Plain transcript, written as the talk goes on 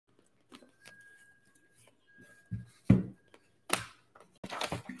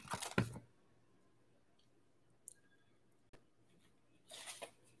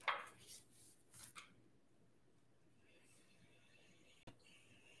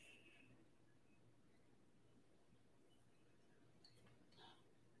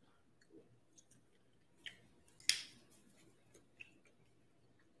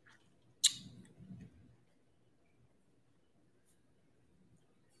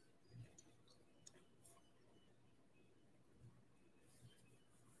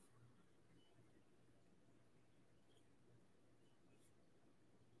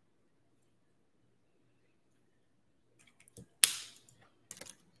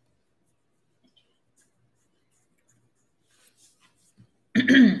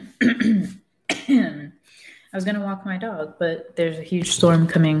I was going to walk my dog, but there's a huge storm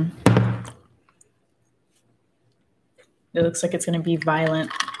coming. It looks like it's going to be violent.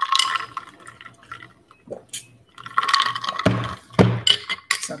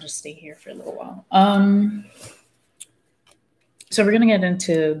 So I'll just stay here for a little while. So we're going to get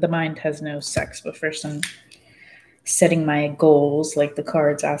into The Mind Has No Sex, but first I'm setting my goals like the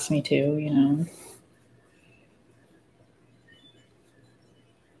cards ask me to, you know.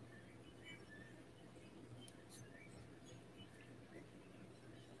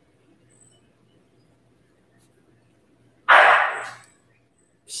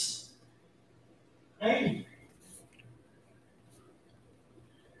 Hey.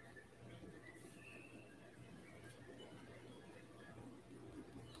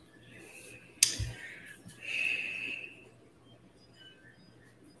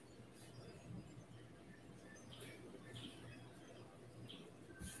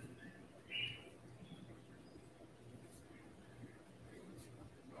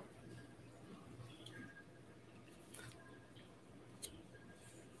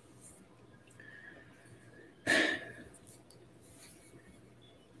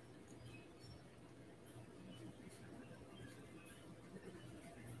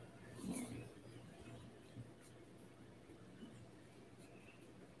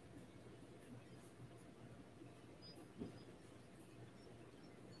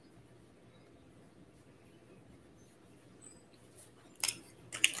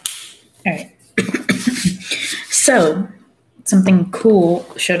 All right. So something cool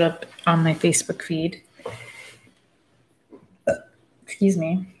showed up on my Facebook feed. Excuse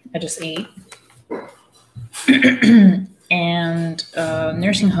me. I just ate. And a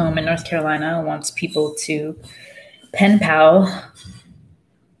nursing home in North Carolina wants people to pen pal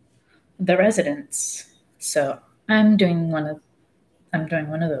the residents. So I'm doing one of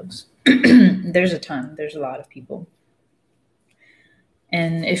those. There's a lot of people.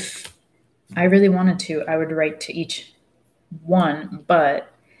 And if I really wanted to, I would write to each one,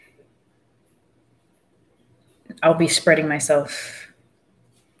 but I'll be spreading myself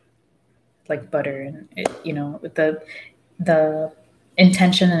like butter, and with the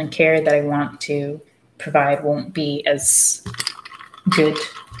intention and care that I want to provide won't be as good.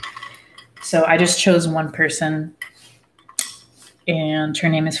 So I just chose one person, and her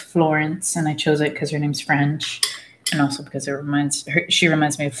name is Florence, and I chose it because her name's French, and also because she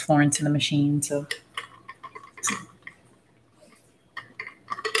reminds me of Florence and the Machine. So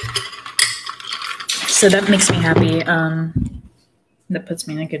that makes me happy. That puts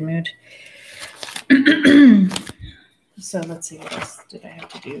me in a good mood. So let's see, what else did I have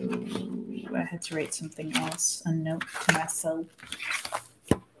to do? I had to write something else, a note to myself.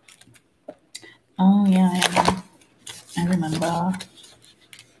 Oh yeah, I remember.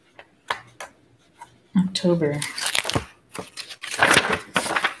 October.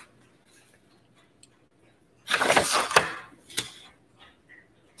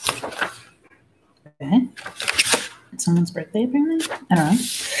 Okay. It's someone's birthday, apparently? I don't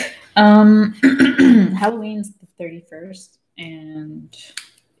know. Halloween's the 31st, and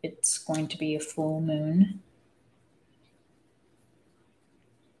it's going to be a full moon.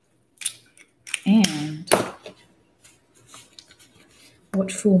 And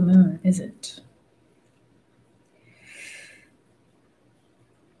what full moon is it?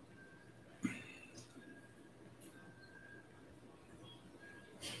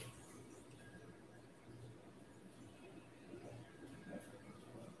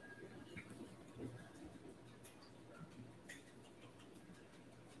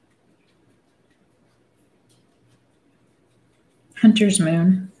 Hunter's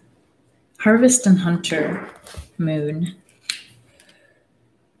moon. Harvest and Hunter moon.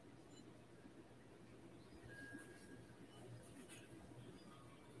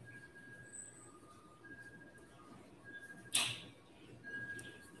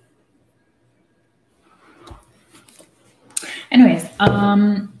 Anyways,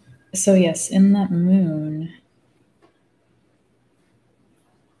 so yes, in that moon,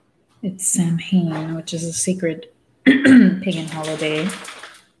 it's Samhain, which is a sacred pagan holiday.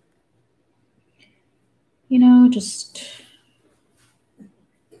 Just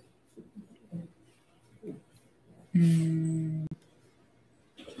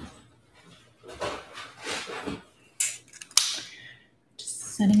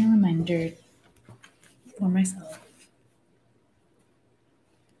setting a reminder for myself.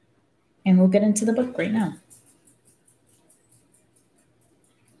 And we'll get into the book right now.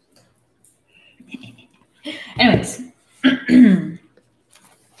 Anyways, we're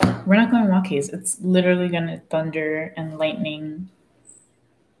not going walkies. It's literally going to thunder and lightning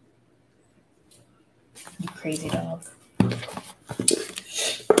Crazy dog.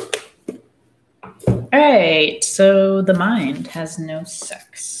 All right, so the mind has no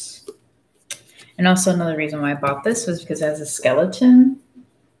sex. And also another reason why I bought this was because it has a skeleton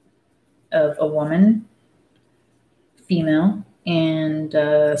of a woman, female, and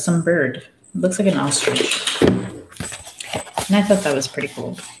some bird. It looks like an ostrich. And I thought that was pretty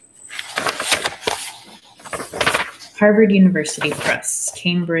cool. Harvard University Press,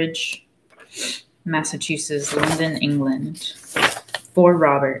 Cambridge, Massachusetts, London, England. For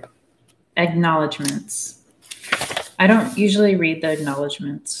Robert. Acknowledgements. I don't usually read the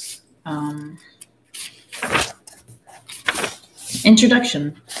acknowledgements.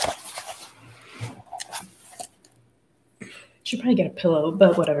 Introduction. Should probably get a pillow,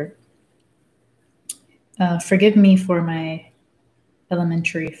 but whatever. Forgive me for my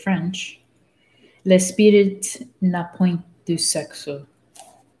elementary French. L'esprit n'a point du sexe.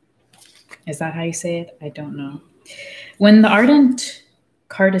 Is that how you say it? I don't know. When the ardent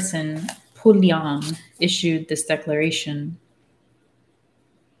courtesan Poulian issued this declaration,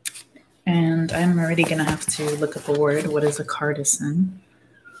 and I'm already going to have to look up a word. What is a courtesan?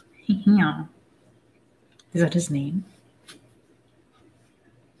 Is that his name?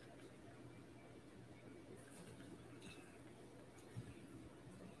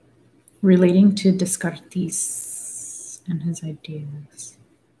 Relating to Descartes and his ideas.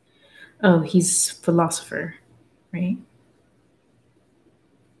 Oh, he's philosopher, right?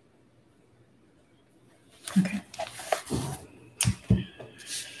 Okay. I'm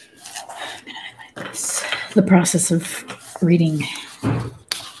gonna highlight this. The process of reading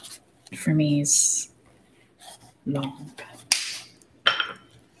for me is long.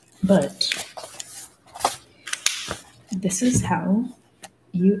 But this is how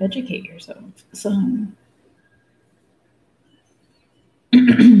you educate yourself. So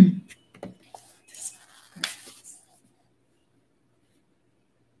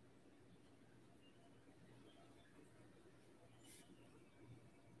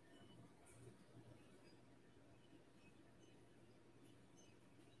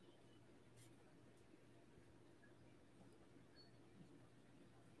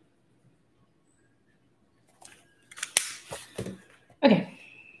okay.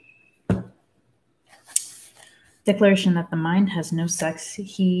 Declaration that the mind has no sex.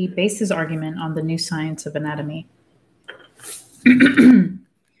 He based his argument on the new science of anatomy. I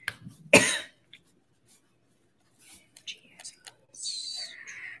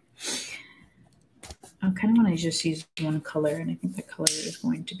kind of want to just use one color, and I think the color is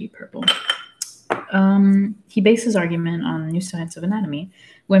going to be purple. He based his argument on new science of anatomy.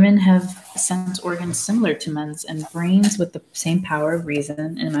 Women have sense organs similar to men's and brains with the same power of reason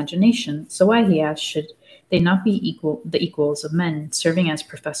and imagination. So why, he asked, should they not be the equals of men, serving as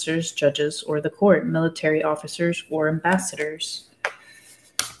professors, judges, or the court, military officers, or ambassadors?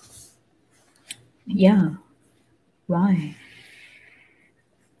 Yeah. Why?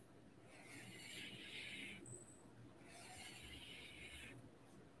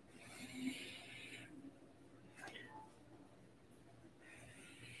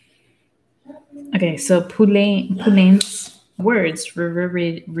 Okay, so Poulen's words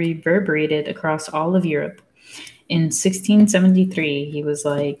reverberated across all of Europe. In 1673, he was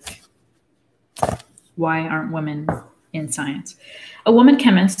like, why aren't women in science? A woman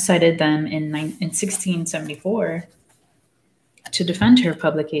chemist cited them in 1674 to defend her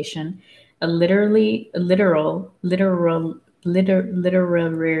publication, a literary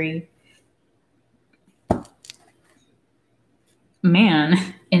man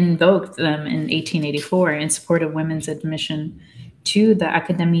invoked them in 1884 in support of women's admission to the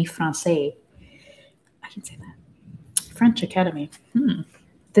Académie Française. I can say that. French Academy.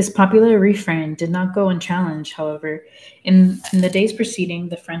 This popular refrain did not go unchallenged, however. In the days preceding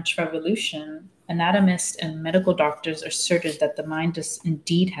the French Revolution, anatomists and medical doctors asserted that the mind does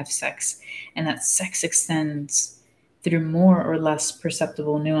indeed have sex, and that sex extends through more or less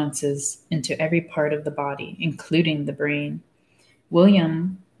perceptible nuances into every part of the body, including the brain.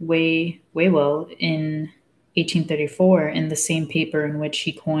 William Whewell in 1834, in the same paper in which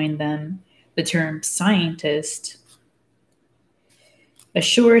he coined the term scientist,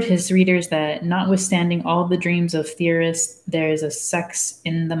 assured his readers that notwithstanding all the dreams of theorists, there is a sex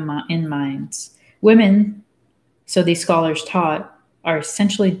in minds. Women, so these scholars taught, are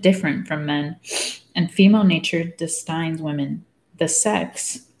essentially different from men, and female nature destines women. The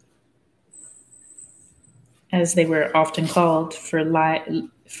sex, as they were often called, for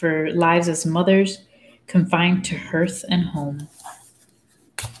lives as mothers, confined to hearth and home.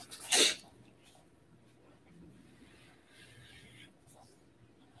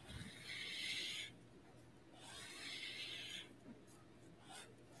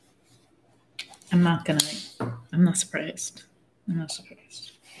 I'm not surprised. I'm not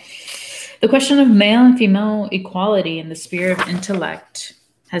surprised. The question of male and female equality in the sphere of intellect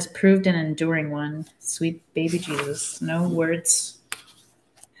has proved an enduring one. Sweet baby Jesus. No words.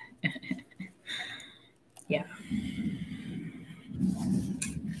 Yeah.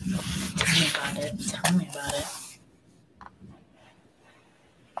 Tell me about it. Tell me about it.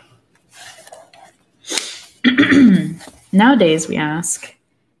 Nowadays, we ask,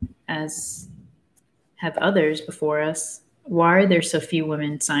 as have others before us, why are there so few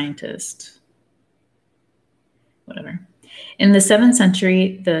women scientists? Whatever. In the 7th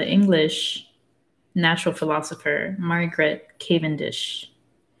century, the English natural philosopher Margaret Cavendish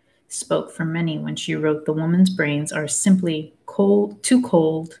spoke for many when she wrote, "The woman's brains are simply too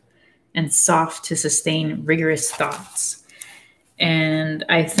cold and soft to sustain rigorous thoughts." And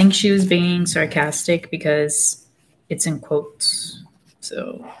I think she was being sarcastic because it's in quotes.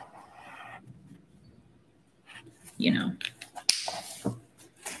 So,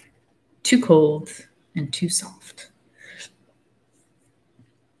 too cold and too soft.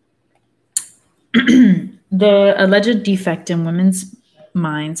 The alleged defect in women's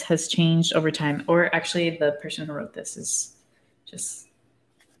minds has changed over time. Or actually, the person who wrote this is just,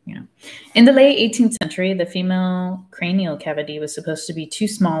 In the late 18th century, the female cranial cavity was supposed to be too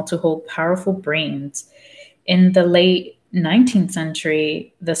small to hold powerful brains. In the late 19th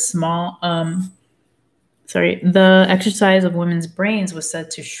century, the exercise of women's brains was said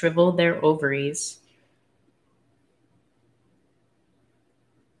to shrivel their ovaries.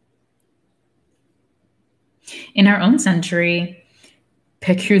 In our own century,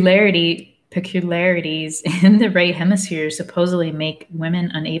 peculiarities in the right hemisphere supposedly make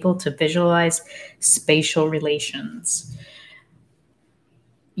women unable to visualize spatial relations.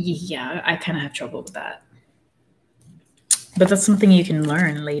 Yeah, I kind of have trouble with that. But that's something you can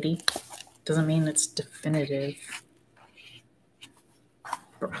learn, lady. Doesn't mean it's definitive.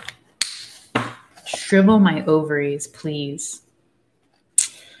 Shrivel my ovaries, please.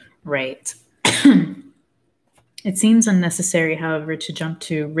 Right. It seems unnecessary, however, to jump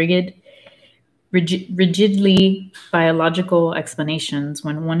to rigidly biological explanations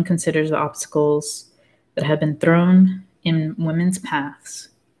when one considers the obstacles that have been thrown in women's paths.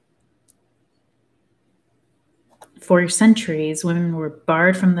 For centuries, women were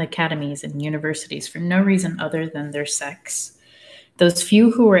barred from the academies and universities for no reason other than their sex. Those few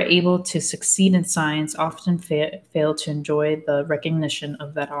who were able to succeed in science often failed to enjoy the recognition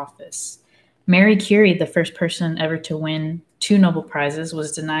of that office. Marie Curie, the first person ever to win 2 Nobel Prizes,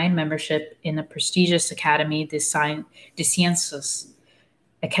 was denied membership in a prestigious Académie des Sciences.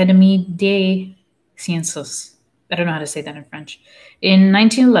 Académie des Sciences. I don't know how to say that in French. In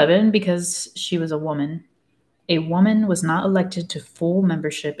 1911, because she was a woman was not elected to full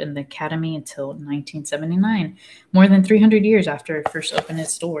membership in the Academy until 1979, more than 300 years after it first opened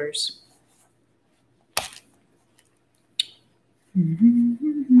its doors.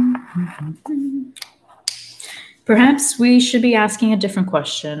 Perhaps we should be asking a different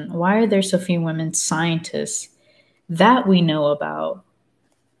question. Why are there so few women scientists that we know about?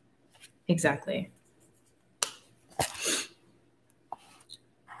 Exactly.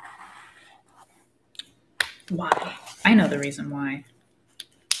 Why? I know the reason why.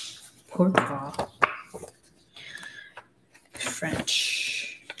 Pourquoi?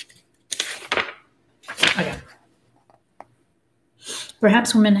 French. Okay.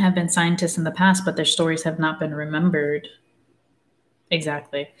 Perhaps women have been scientists in the past, but their stories have not been remembered.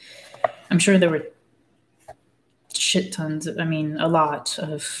 Exactly. I'm sure there were a lot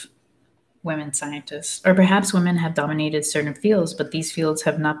of women scientists. Or perhaps women have dominated certain fields, but these fields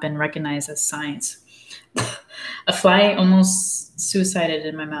have not been recognized as science. A fly almost suicided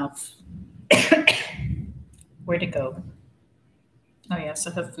in my mouth. Where'd it go? Oh, yes,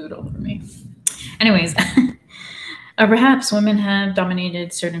 I have food all over me. Anyways, or perhaps women have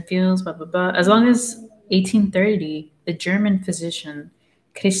dominated certain fields, blah, blah, blah. As long as 1830, the German physician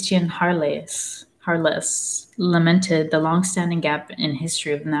Christian Harles lamented the long-standing gap in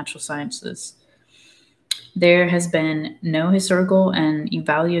history of the natural sciences. There has been no historical and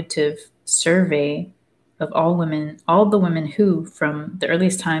evaluative survey of all the women who, from the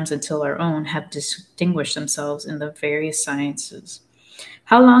earliest times until our own, have distinguished themselves in the various sciences.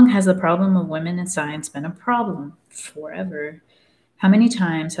 How long has the problem of women in science been a problem? Forever. How many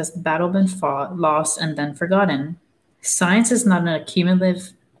times has the battle been fought, lost, and then forgotten? Science is not an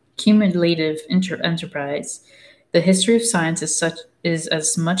cumulative enterprise. The history of science is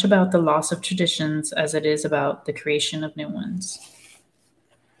as much about the loss of traditions as it is about the creation of new ones.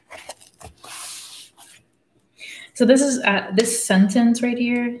 So this is this sentence right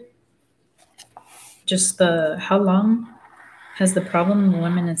here how long has the problem of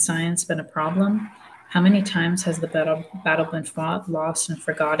women in science been a problem? How many times has the battle been fought, lost, and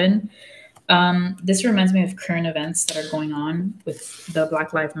forgotten? This reminds me of current events that are going on with the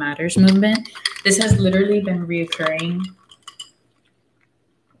Black Lives Matters movement. This has literally been reoccurring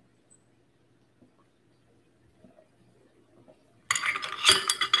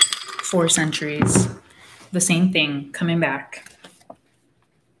for centuries. The same thing coming back.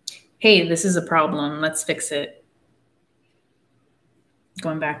 Hey, this is a problem. Let's fix it.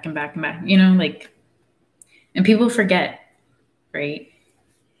 Going back and back and back. You know, like, and people forget, right?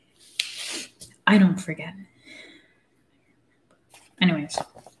 I don't forget. Anyways,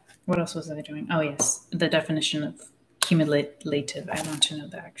 what else was I doing? Oh, yes, the definition of cumulative. I want to know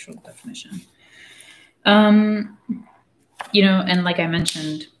the actual definition. You know, and like I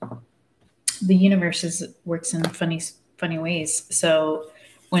mentioned, the universe works in funny ways. So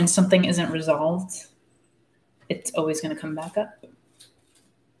when something isn't resolved, it's always going to come back up.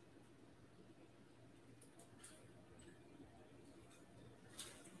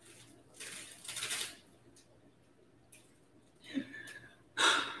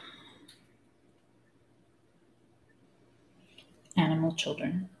 Animal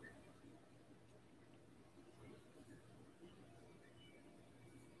children.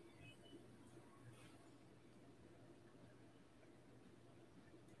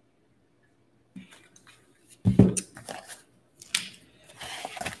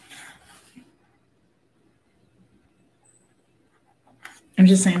 I'm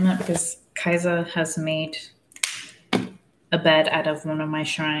just saying that because Kaisa has made a bed out of one of my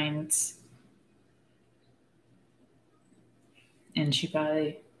shrines, and she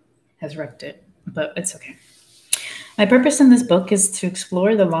probably has wrecked it, but it's okay. My purpose in this book is to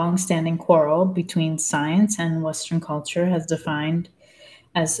explore the long-standing quarrel between science and Western culture as defined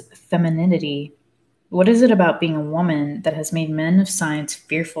as femininity. What is it about being a woman that has made men of science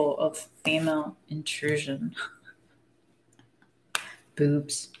fearful of female intrusion?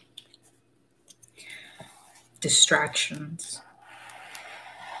 Boobs. Distractions.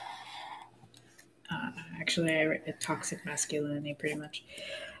 Actually, I read toxic masculinity pretty much.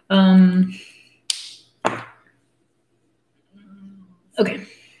 Okay. I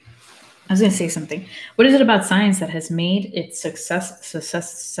was going to say something. What is it about science that has made it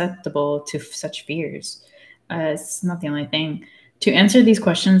susceptible to such fears? It's not the only thing. To answer these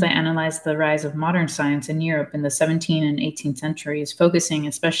questions, I analyzed the rise of modern science in Europe in the 17th and 18th centuries, focusing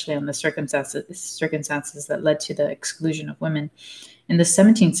especially on the circumstances that led to the exclusion of women. In the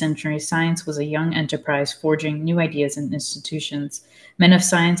 17th century, science was a young enterprise forging new ideas and institutions. Men of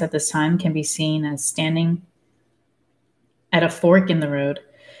science at this time can be seen as standing at a fork in the road.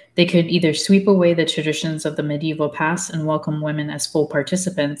 They could either sweep away the traditions of the medieval past and welcome women as full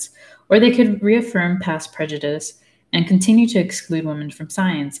participants, or they could reaffirm past prejudice and continue to exclude women from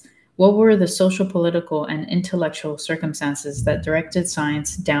science. What were the social, political, and intellectual circumstances that directed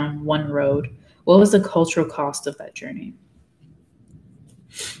science down one road? What was the cultural cost of that journey?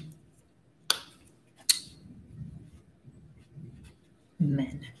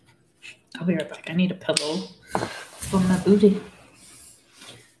 Men. I'll be right back. I need a pillow for my booty.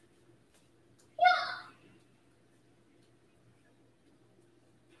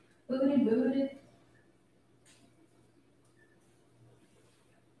 Booty.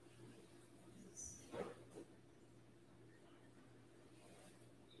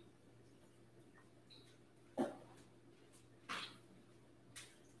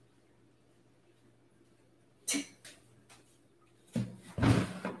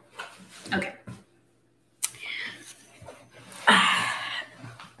 Okay.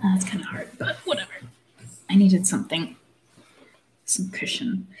 That's kind of hard, but whatever. I needed something, some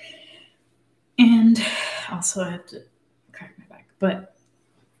cushion. And also I have to crack my back. But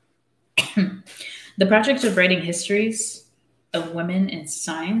the project of writing histories of women in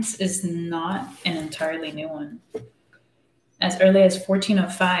science is not an entirely new one. As early as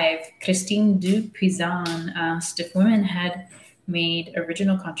 1405, Christine du Pizan asked if women had made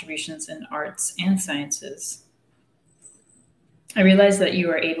original contributions in arts and sciences. I realize that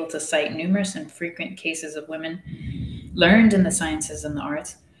you are able to cite numerous and frequent cases of women learned in the sciences and the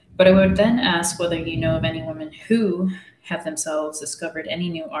arts, but I would then ask whether you know of any women who have themselves discovered any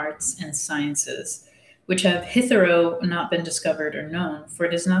new arts and sciences, which have hitherto not been discovered or known, for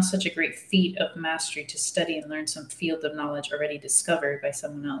it is not such a great feat of mastery to study and learn some field of knowledge already discovered by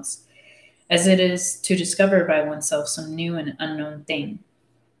someone else, as it is to discover by oneself some new and unknown thing.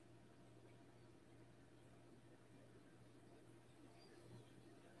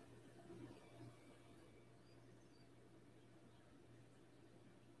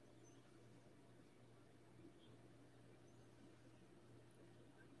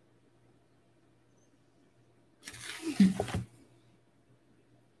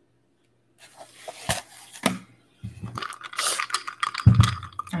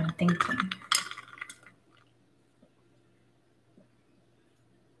 thinking.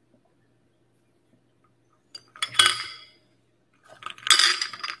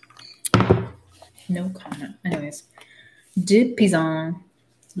 No comment. Anyways, de Pizan,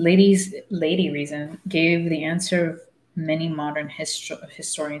 lady reason, gave the answer of many modern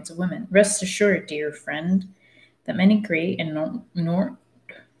historians of women. Rest assured, dear friend, that many great and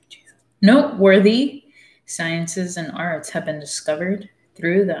noteworthy sciences and arts have been discovered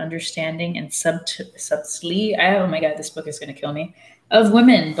through the understanding and subtly, oh my god, this book is going to kill me, of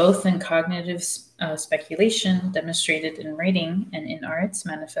women, both in cognitive speculation, demonstrated in writing, and in arts,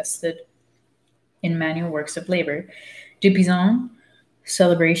 manifested in manual works of labor. Dubuison's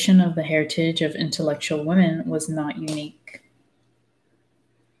celebration of the heritage of intellectual women was not unique.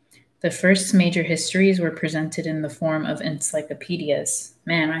 The first major histories were presented in the form of encyclopedias.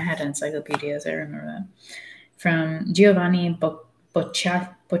 Man, I had encyclopedias, I remember that. From Giovanni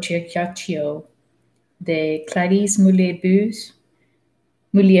Boccaccio de Clarisse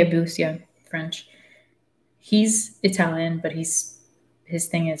Muliebus, yeah, French. He's Italian, but his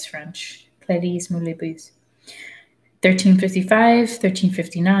thing is French. Clarisse Muliebus. 1355,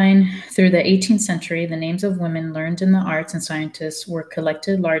 1359. Through the 18th century, the names of women learned in the arts and scientists were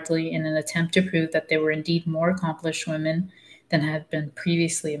collected largely in an attempt to prove that they were indeed more accomplished women than had been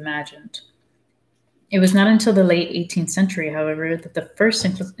previously imagined. It was not until the late 18th century, however, that the first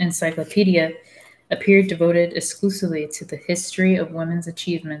encyclopedia appeared devoted exclusively to the history of women's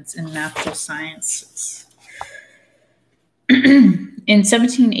achievements in natural sciences. In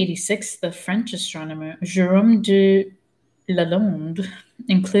 1786, the French astronomer Jérôme de Lalonde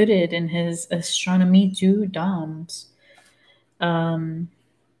included in his Astronomie du Dames,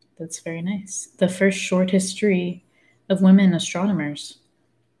 that's very nice, the first short history of women astronomers.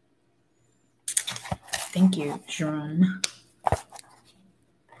 Thank you, Jérôme.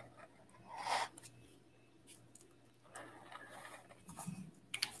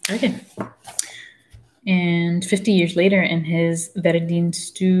 Okay. And 50 years later, in his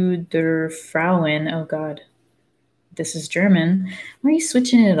Verdienste der Frauen, oh God, this is German. Why are you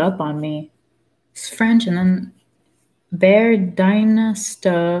switching it up on me? It's French, and then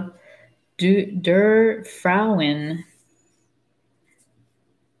Verdienste der Frauen.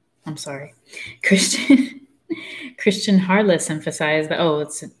 I'm sorry. Christian Harless emphasized that,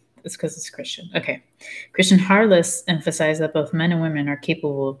 it's because it's Christian. Okay. Christian Harless emphasized that both men and women are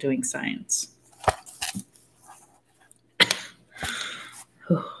capable of doing science.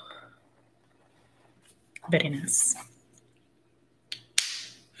 Very nice.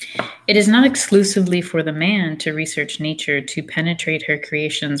 It is not exclusively for the man to research nature, to penetrate her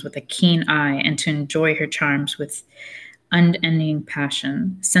creations with a keen eye, and to enjoy her charms with unending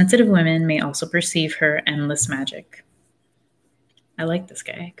passion. Sensitive women may also perceive her endless magic. I like this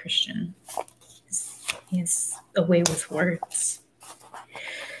guy, Christian. He has a way with words.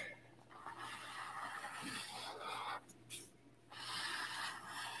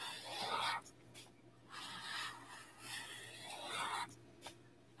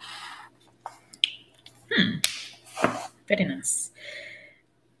 Very nice.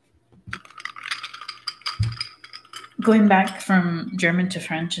 Going back from German to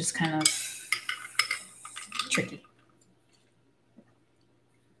French is kind of tricky.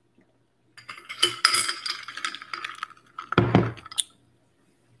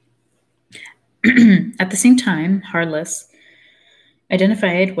 At the same time, Harless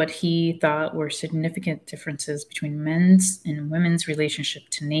identified what he thought were significant differences between men's and women's relationship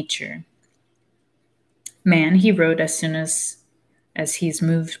to nature. Man, he wrote, as soon as he's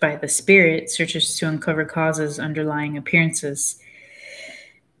moved by the spirit, searches to uncover causes underlying appearances,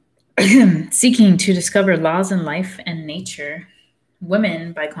 seeking to discover laws in life and nature.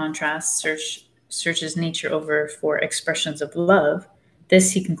 Women, by contrast, searches nature over for expressions of love. This,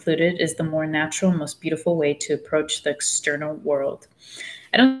 he concluded, is the more natural, most beautiful way to approach the external world.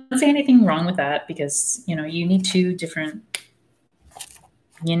 I don't see anything wrong with that because, you need two different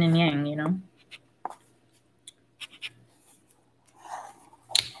yin and yang,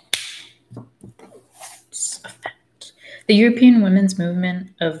 The European women's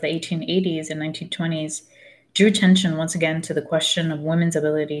movement of the 1880s and 1920s drew attention once again to the question of women's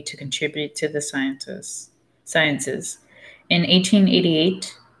ability to contribute to the sciences. In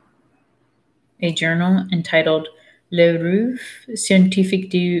 1888, a journal entitled Le Revue Scientifique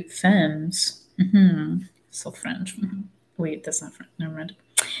des Femmes, so French. Wait, that's not French. Never mind.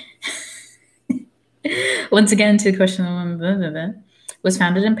 Once again, to the question of women, was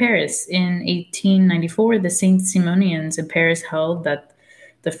founded in Paris. In 1894, the Saint Simonians in Paris held the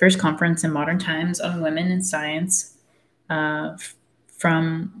first conference in modern times on women in science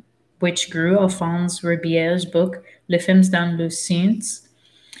from which grew Alphonse Rabier's book Les Femmes dans le Science.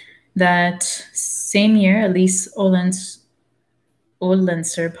 That same year, Elise Olenser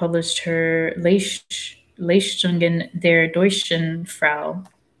published her Leistungen der deutschen Frau.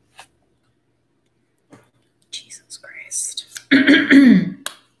 Jesus Christ.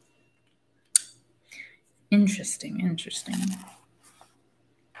 Interesting.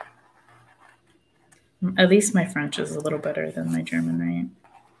 At least my French is a little better than my German, right?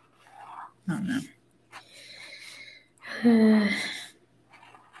 I don't know.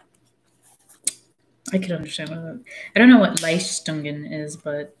 I could understand I don't know what Leistungen is,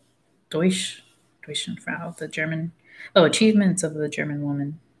 but Deutschen Frau, the German. Oh, achievements of the German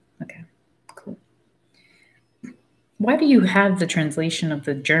woman. Okay, cool. Why do you have the translation of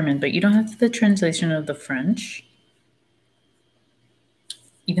the German, but you don't have the translation of the French?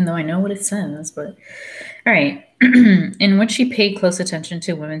 Even though I know what it says, but all right. In which she paid close attention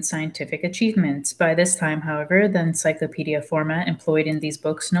to women's scientific achievements. By this time, however, the encyclopedia format employed in these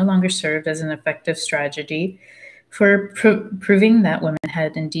books no longer served as an effective strategy for proving that women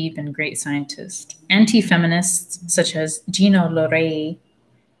had indeed been great scientists. Anti-feminists such as Gino Lorei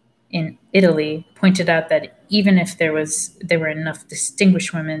in Italy pointed out that even if there were enough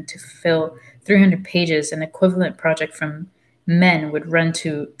distinguished women to fill 300 pages, an equivalent project from men would run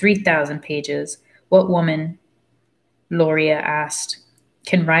to 3,000 pages. What woman, Loria asked,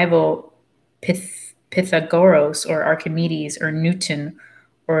 can rival Pythagoras or Archimedes or Newton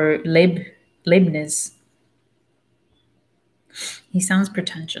or Leibniz? He sounds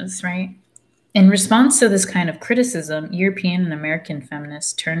pretentious, right? In response to this kind of criticism, European and American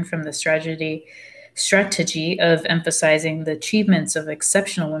feminists turned from the strategy of emphasizing the achievements of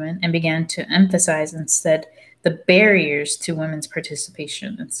exceptional women and began to emphasize instead the barriers to women's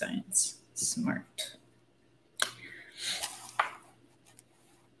participation in science. Smart.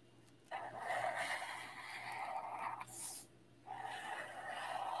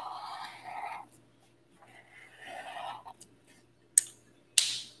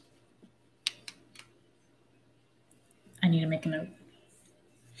 I need to make a note.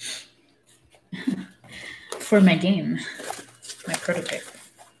 For my game, my prototype.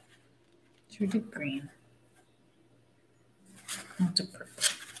 Should we do green? I'll do purple.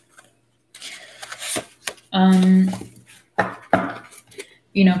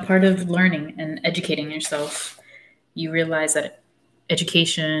 Part of learning and educating yourself, you realize that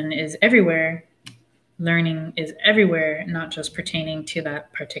education is everywhere. Learning is everywhere, not just pertaining to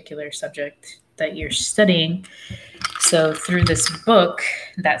that particular subject that you're studying. So through this book,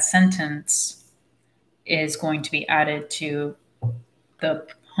 that sentence is going to be added to the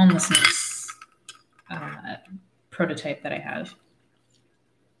homelessness prototype that I have.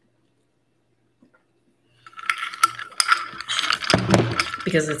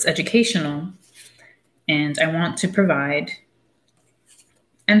 Because it's educational, and I want to provide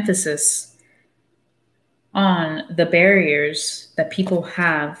emphasis on the barriers that people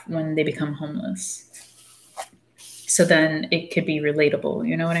have when they become homeless. So then it could be relatable.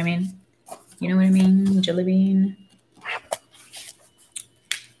 You know what I mean? You know what I mean, Jelly Bean?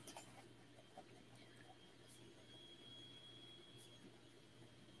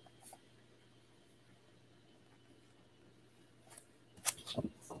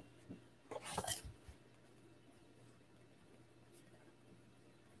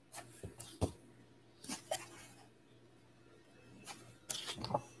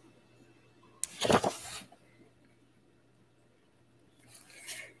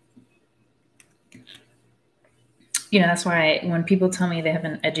 That's why when people tell me they have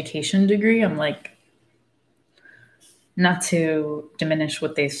an education degree, I'm like, not to diminish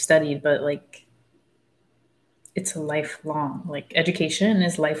what they've studied, but like, it's a lifelong, like education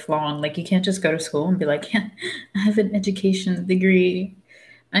is lifelong. Like you can't just go to school and be like, yeah, I have an education degree.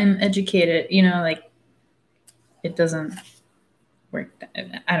 I'm educated, like it doesn't work.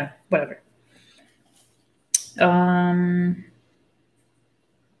 I don't, whatever.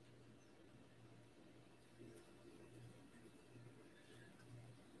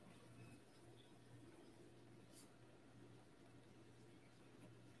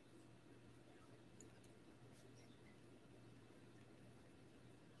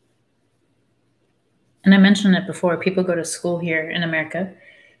 And I mentioned it before, people go to school here in America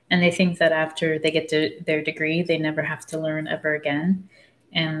and they think that after they get their degree, they never have to learn ever again.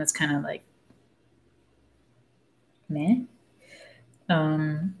 And that's kind of like, meh.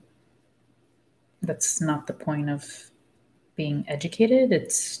 That's not the point of being educated.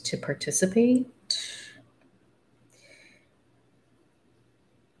 It's to participate.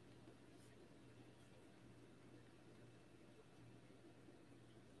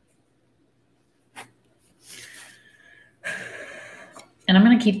 And I'm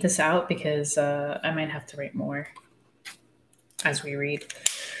going to keep this out because I might have to write more as we read.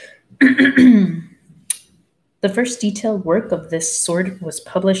 The first detailed work of this sort was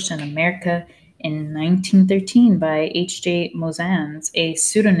published in America in 1913 by H.J. Mozans, a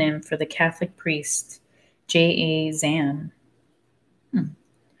pseudonym for the Catholic priest J.A. Zahn,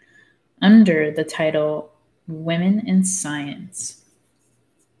 under the title Women in Science.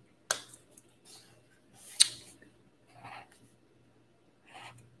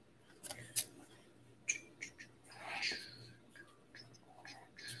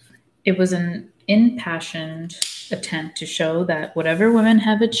 It was an impassioned attempt to show that whatever women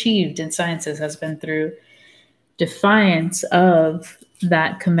have achieved in sciences has been through defiance of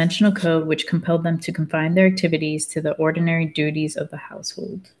that conventional code which compelled them to confine their activities to the ordinary duties of the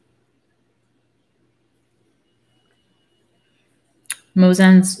household.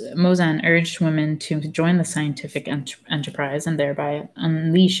 Mozan urged women to join the scientific enterprise and thereby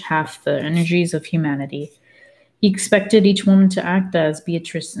unleash half the energies of humanity. He expected each woman to act as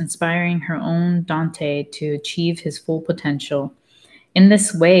Beatrice, inspiring her own Dante to achieve his full potential. In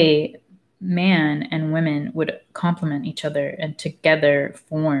this way, man and women would complement each other and together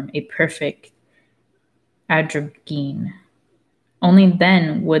form a perfect androgyne. Only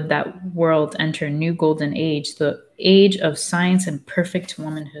then would that world enter a new golden age, the age of science and perfect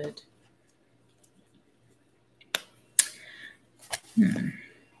womanhood.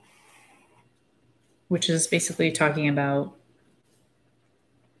 Which is basically talking about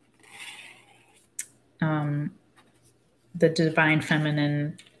the divine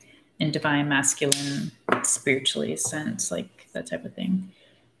feminine and divine masculine spiritually sense, like that type of thing.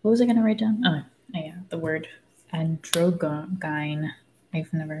 What was I going to write down? Oh, yeah, the word androgyne.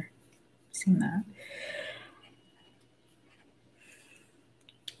 I've never seen that.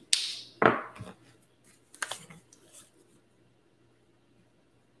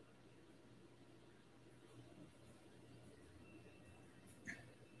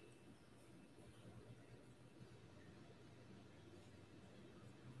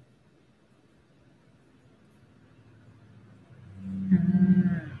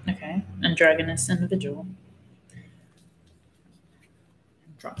 Okay, androgynous individual.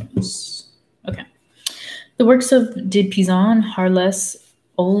 Androgynous. Okay. The works of de Pizan, Harless,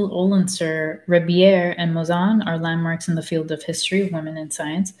 Olenser, Rebier, and Mozan are landmarks in the field of history of women in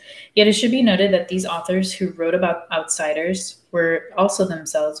science. Yet it should be noted that these authors who wrote about outsiders were also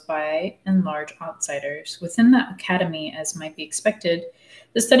themselves by and large outsiders. Within the academy, as might be expected,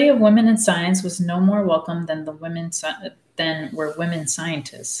 the study of women in science was no more welcome than were women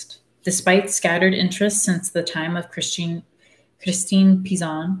scientists. Despite scattered interest since the time of Christine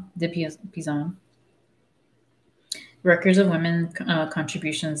Pizan, de Pizan, records of women's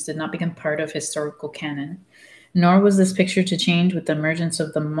contributions did not become part of historical canon, nor was this picture to change with the emergence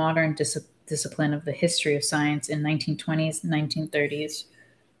of the modern discipline of the history of science in 1920s and 1930s.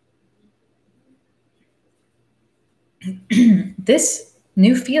 This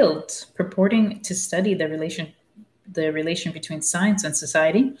new field, purporting to study the relation between science and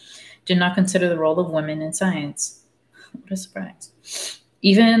society, did not consider the role of women in science. What a surprise.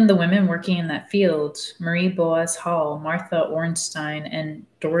 Even the women working in that field, Marie Boas Hall, Martha Ornstein, and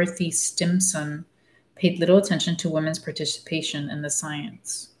Dorothy Stimson, paid little attention to women's participation in the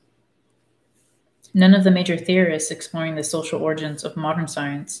science. None of the major theorists exploring the social origins of modern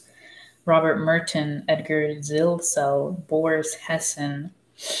science, Robert Merton, Edgar Zilsel, Boris Hessen,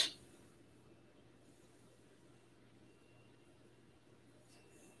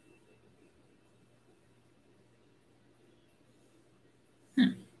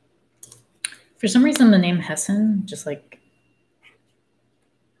 For some reason, the name Hessen just like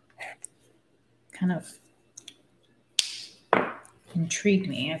kind of intrigued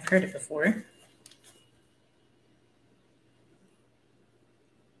me. I've heard it before.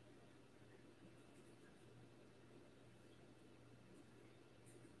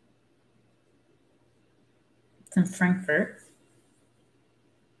 It's in Frankfurt.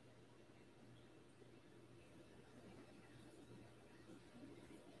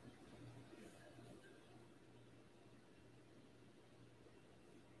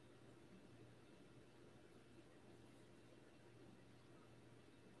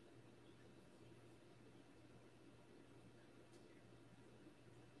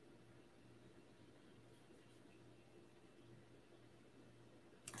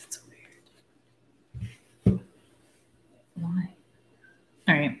 That's weird. Why?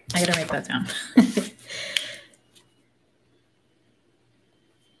 All right, I gotta write that down.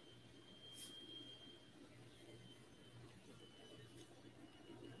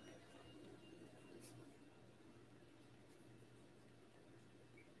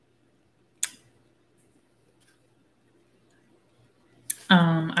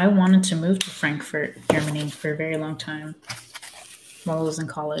 I wanted to move to Frankfurt, Germany for a very long time while I was in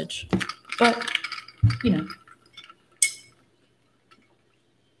college. But, you know.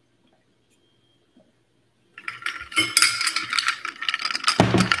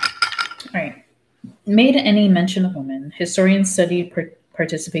 All right. Made any mention of women, historians studied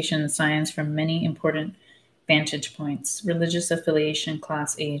participation in science from many important vantage points: religious affiliation,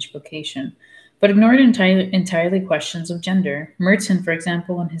 class, age, vocation, but ignored entirely questions of gender. Merton, for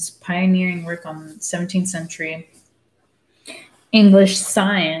example, in his pioneering work on 17th century English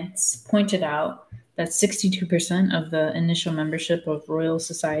science, pointed out that 62% of the initial membership of Royal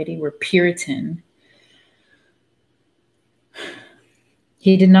Society were Puritan.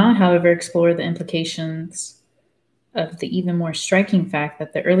 He did not, however, explore the implications of the even more striking fact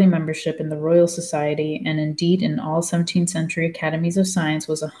that the early membership in the Royal Society, and indeed in all 17th century academies of science,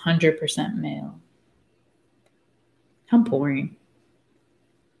 was 100% male. How boring.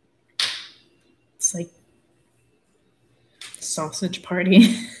 It's like a sausage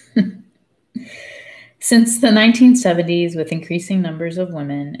party. Since the 1970s, with increasing numbers of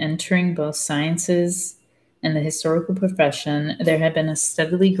women entering both sciences and the historical profession, there had been a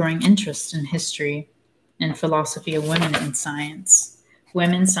steadily growing interest in history and philosophy of women in science.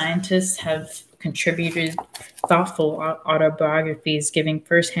 Women scientists have contributed thoughtful autobiographies giving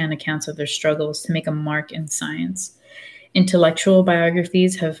firsthand accounts of their struggles to make a mark in science. Intellectual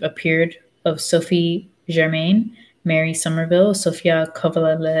biographies have appeared of Sophie Germain, Mary Somerville, Sofia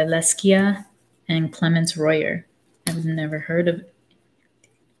Kovalevskia, and Clemence Royer. I've never heard of it.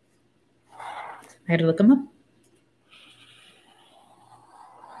 I had to look them up.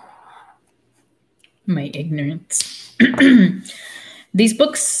 My ignorance. These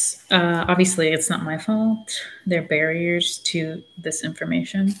books, obviously, it's not my fault. They're barriers to this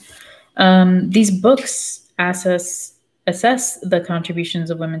information. These books assess the contributions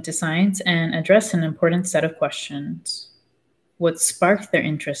of women to science and address an important set of questions. What sparked their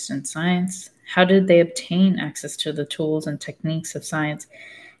interest in science? How did they obtain access to the tools and techniques of science?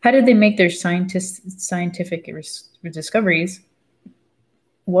 How did they make their scientific discoveries?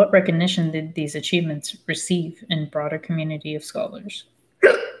 What recognition did these achievements receive in broader community of scholars?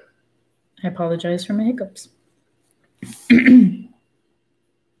 I apologize for my hiccups. The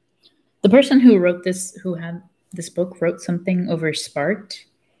person who had this book wrote something over sparked.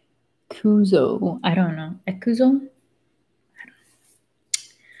 Kuzo. I don't know. Ekuzo?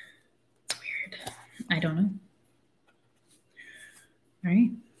 It's weird. I don't know. All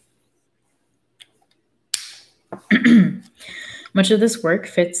right. Much of this work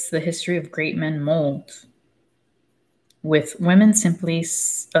fits the history of great men mold, with women simply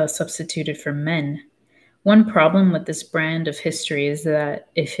substituted for men. One problem with this brand of history is that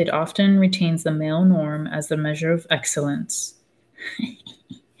if it often retains the male norm as the measure of excellence,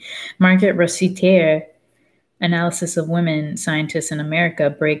 Margaret Rossiter's analysis of women scientists in America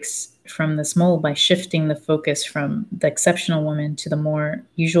breaks from this mold by shifting the focus from the exceptional woman to the more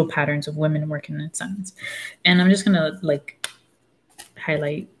usual patterns of women working in science. And I'm just going to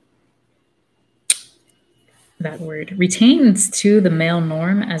highlight that word. Retains to the male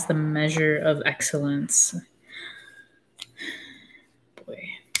norm as the measure of excellence.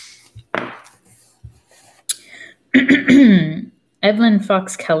 Boy. Evelyn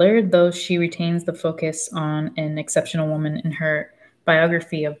Fox Keller, though she retains the focus on an exceptional woman in her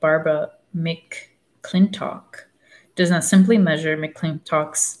biography of Barbara McClintock, does not simply measure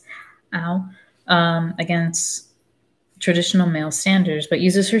McClintock's against traditional male standards, but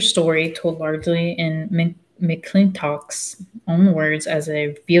uses her story, told largely in McClintock's own words, as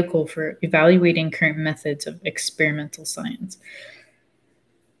a vehicle for evaluating current methods of experimental science.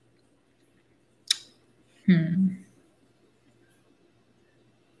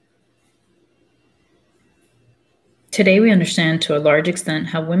 Today, we understand to a large extent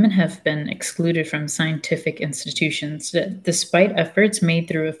how women have been excluded from scientific institutions, despite efforts made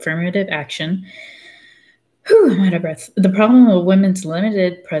through affirmative action. I'm out of breath. The problem of women's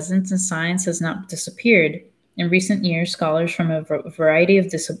limited presence in science has not disappeared. In recent years, scholars from a variety of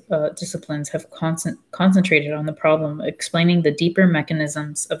disciplines have concentrated on the problem, explaining the deeper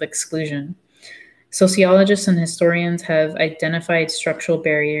mechanisms of exclusion. Sociologists and historians have identified structural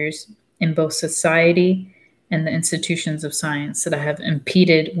barriers in both society and the institutions of science that have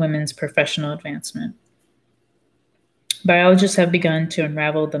impeded women's professional advancement. Biologists have begun to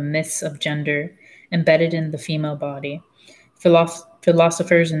unravel the myths of gender embedded in the female body.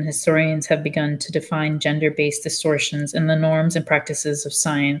 Philosophers and historians have begun to define gender-based distortions in the norms and practices of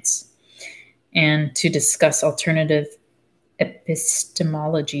science, and to discuss alternative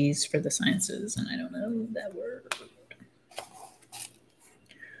epistemologies for the sciences. And I don't know that word.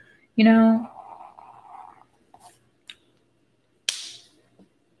 You know,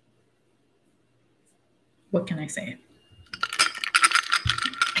 what can I say?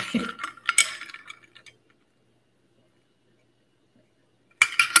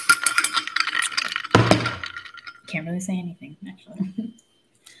 Can't really say anything, actually.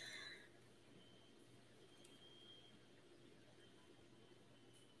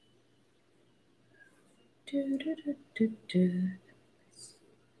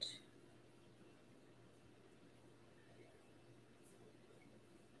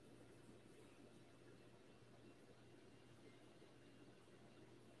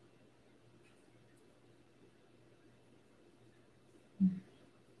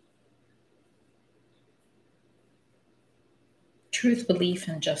 Truth, belief,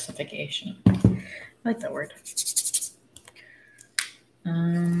 and justification. I like that word. All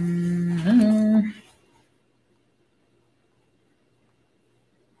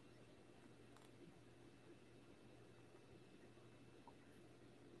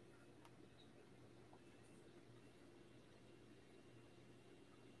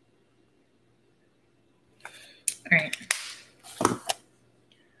right.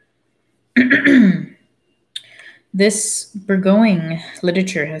 This burgeoning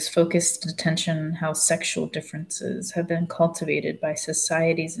literature has focused attention on how sexual differences have been cultivated by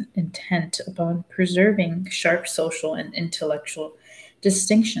society's intent upon preserving sharp social and intellectual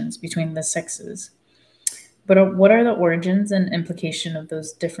distinctions between the sexes. But what are the origins and implication of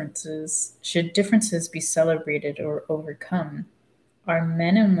those differences? Should differences be celebrated or overcome? Are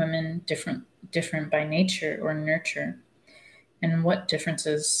men and women different by nature or nurture? And what difference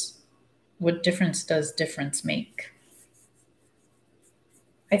does difference make?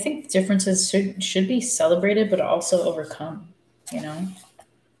 I think differences should be celebrated, but also overcome, you know?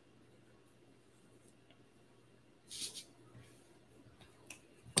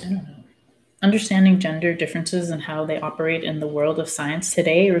 I don't know. Understanding gender differences and how they operate in the world of science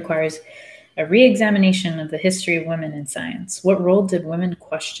today requires a re-examination of the history of women in science. What role did women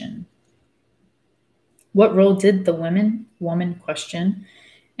question? What role did the woman question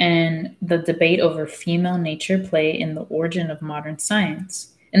and the debate over female nature play in the origin of modern science?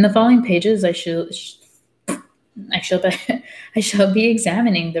 In the following pages, I shall be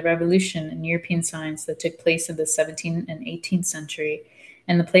examining the revolution in European science that took place in the 17th and 18th century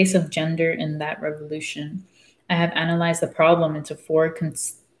and the place of gender in that revolution. I have analyzed the problem into four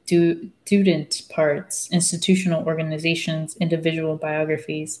constituent parts: institutional organizations, individual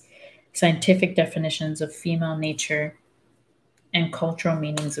biographies, scientific definitions of female nature, and cultural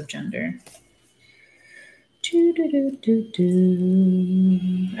meanings of gender.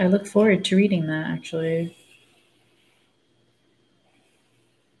 I look forward to reading that, actually.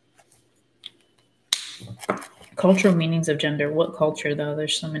 Cultural meanings of gender. What culture, though?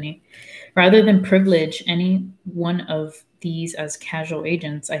 There's so many. Rather than privilege any one of these as casual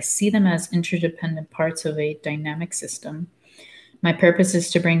agents, I see them as interdependent parts of a dynamic system. My purpose is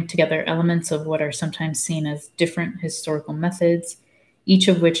to bring together elements of what are sometimes seen as different historical methods, each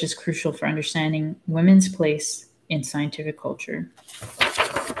of which is crucial for understanding women's place in scientific culture.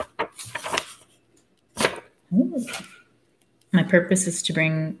 Ooh. My purpose is to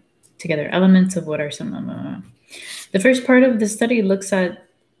bring together elements of what are some. The first part of the study looks at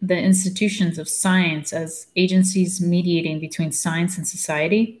the institutions of science as agencies mediating between science and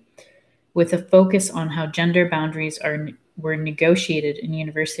society, with a focus on how gender boundaries were negotiated in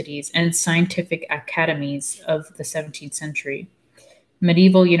universities and scientific academies of the 17th century.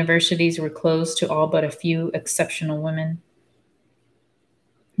 Medieval universities were closed to all but a few exceptional women.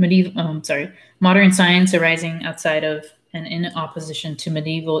 Modern science arising outside of and in opposition to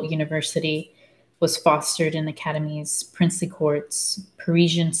medieval university was fostered in academies, princely courts,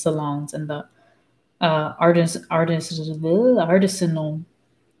 Parisian salons, and the artisanal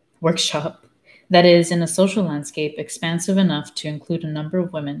workshop that is, in a social landscape expansive enough to include a number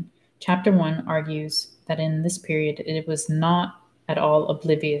of women. Chapter 1 argues that in this period it was not at all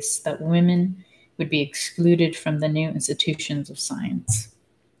oblivious that women would be excluded from the new institutions of science.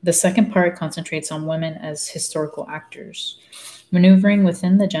 The second part concentrates on women as historical actors, maneuvering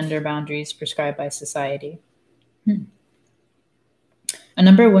within the gender boundaries prescribed by society. A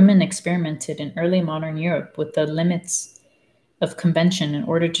number of women experimented in early modern Europe with the limits of convention in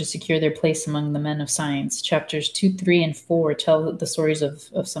order to secure their place among the men of science. Chapters 2, 3, and 4 tell the stories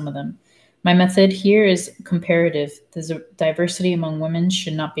of some of them. My method here is comparative. The diversity among women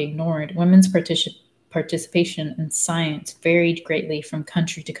should not be ignored. Women's participation in science varied greatly from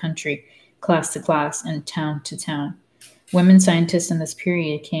country to country, class to class, and town to town. Women scientists in this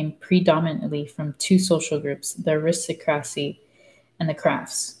period came predominantly from two social groups, the aristocracy and the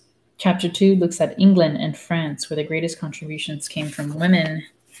crafts. Chapter 2 looks at England and France, where the greatest contributions came from women,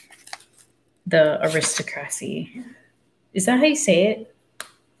 the aristocracy. Is that how you say it?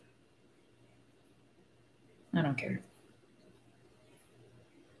 I don't care.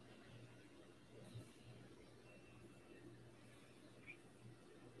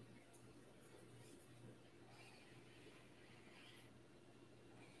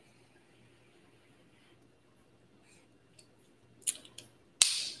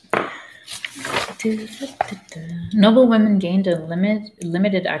 Noble women gained a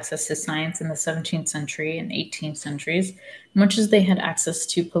limited access to science in the 17th century and 18th centuries, much as they had access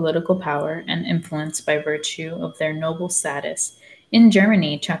to political power and influence by virtue of their noble status. In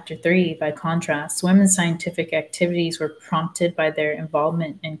Germany, Chapter 3, by contrast, women's scientific activities were prompted by their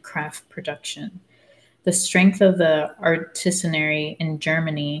involvement in craft production. The strength of the artisanry in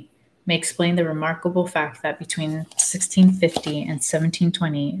Germany may explain the remarkable fact that between 1650 and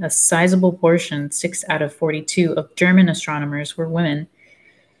 1720, a sizable portion, 6 out of 42, of German astronomers were women.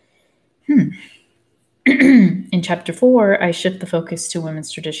 In Chapter 4, I shift the focus to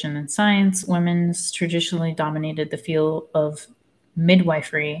women's tradition in science. Women's traditionally dominated the field of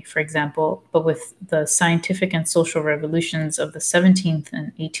midwifery, for example, but with the scientific and social revolutions of the 17th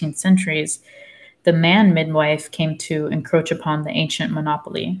and 18th centuries, the man midwife came to encroach upon the ancient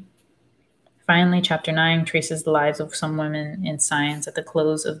monopoly. Finally, Chapter 9 traces the lives of some women in science at the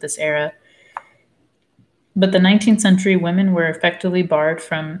close of this era. But the 19th century women were effectively barred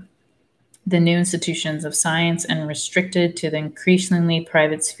from the new institutions of science and restricted to the increasingly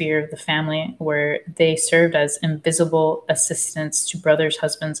private sphere of the family, where they served as invisible assistants to brothers,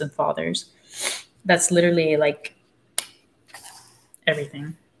 husbands, and fathers. That's literally like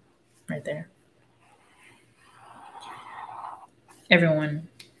everything right there. Everyone.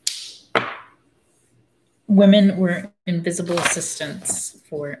 Women were invisible assistants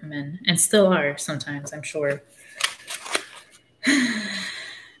for men, and still are sometimes, I'm sure.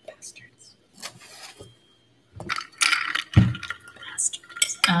 Bastards.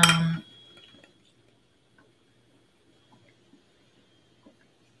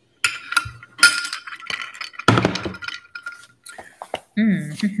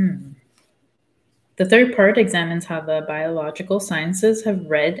 The third part examines how the biological sciences have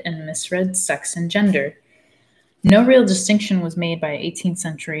read and misread sex and gender. No real distinction was made by 18th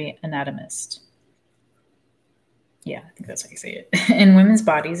century anatomists. Yeah, I think that's how you say it. In women's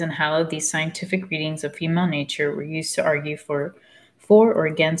bodies, and how these scientific readings of female nature were used to argue for or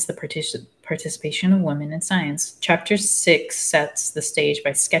against the participation of women in science. Chapter 6 sets the stage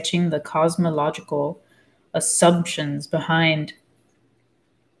by sketching the cosmological assumptions behind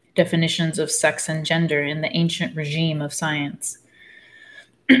definitions of sex and gender in the ancient regime of science.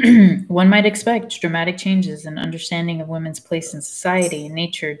 One might expect dramatic changes in understanding of women's place in society and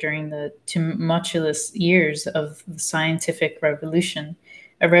nature during the tumultuous years of the scientific revolution,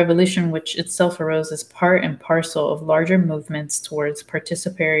 a revolution which itself arose as part and parcel of larger movements towards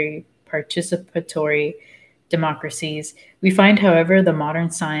participatory democracies. We find, however, the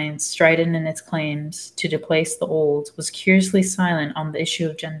modern science, strident in its claims to displace the old, was curiously silent on the issue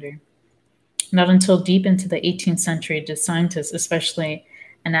of gender. Not until deep into the 18th century did scientists, especially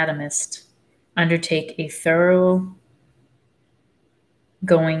anatomists, undertake a thorough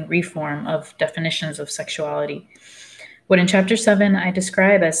going reform of definitions of sexuality. What in Chapter 7 I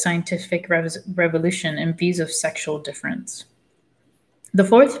describe as scientific revolution and views of sexual difference. The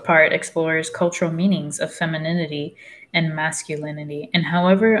fourth part explores cultural meanings of femininity and masculinity, and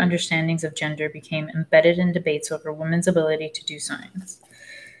however understandings of gender became embedded in debates over women's ability to do science.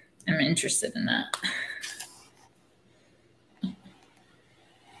 I'm interested in that.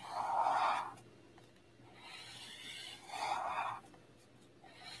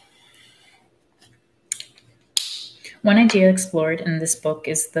 One idea explored in this book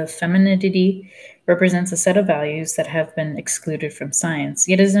is the femininity represents a set of values that have been excluded from science.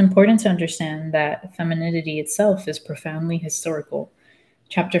 Yet it is important to understand that femininity itself is profoundly historical.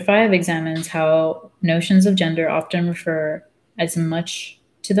 Chapter 5 examines how notions of gender often refer as much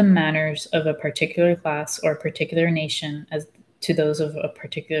to the manners of a particular class or a particular nation as to those of a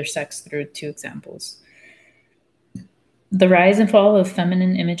particular sex through 2 examples. The rise and fall of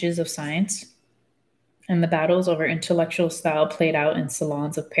feminine images of science and the battles over intellectual style played out in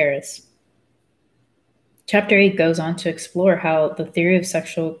salons of Paris. Chapter 8 goes on to explore how the theory of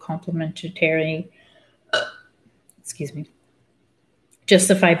sexual complementarity,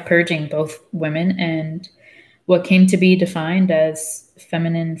 justified purging both women and what came to be defined as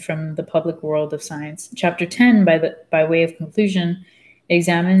feminine from the public world of science. Chapter 10, by way of conclusion,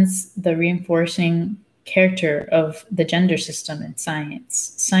 examines the reinforcing character of the gender system in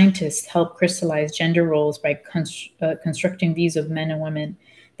science. Scientists help crystallize gender roles by constructing views of men and women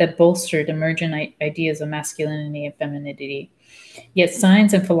that bolstered emergent ideas of masculinity and femininity. Yet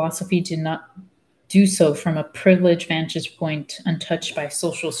science and philosophy did not do so from a privileged vantage point untouched by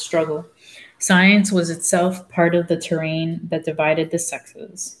social struggle. Science was itself part of the terrain that divided the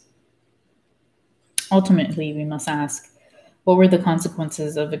sexes. Ultimately, we must ask, what were the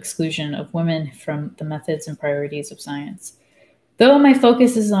consequences of exclusion of women from the methods and priorities of science? Though my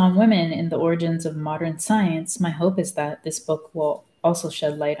focus is on women in the origins of modern science, my hope is that this book will also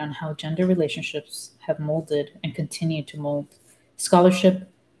shed light on how gender relationships have molded and continue to mold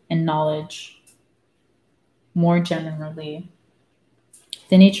scholarship and knowledge more generally.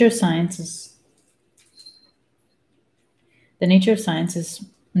 The nature of science is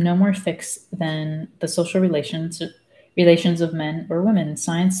no more fixed than the social relations of men or women.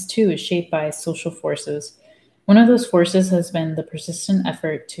 Science, too, is shaped by social forces. One of those forces has been the persistent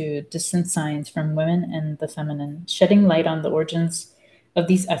effort to distance science from women and the feminine. Shedding light on the origins of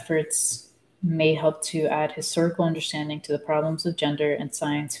these efforts may help to add historical understanding to the problems of gender and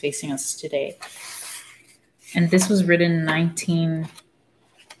science facing us today. And this was written in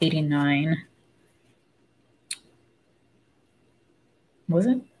 1989. Was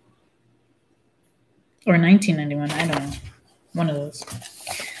it? Or 1991, I don't know. One of those.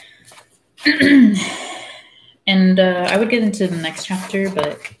 And I would get into the next chapter,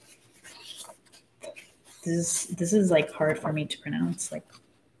 but this is like hard for me to pronounce, like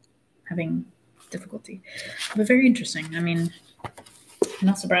having difficulty. But very interesting. I mean, I'm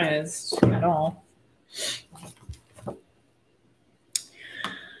not surprised at all.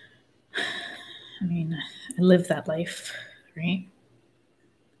 I mean, I live that life, right?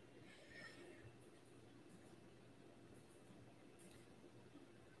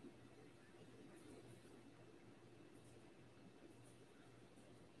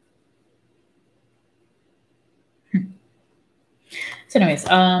 So anyways,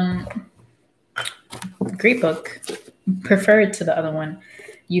 great book. Prefer it to the other one,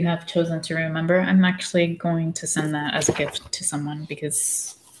 You Have Chosen to Remember. I'm actually going to send that as a gift to someone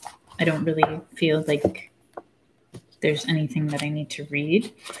because I don't really feel like there's anything that I need to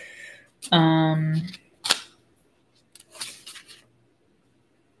read.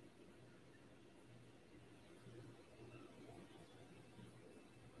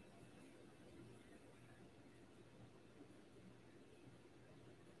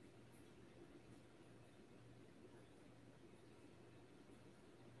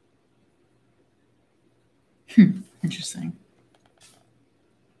 Interesting.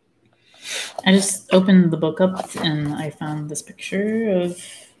 I just opened the book up and I found this picture of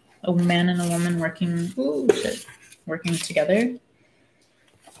a man and a woman working together.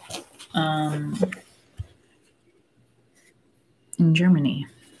 In Germany.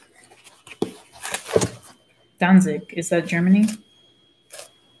 Danzig, is that Germany?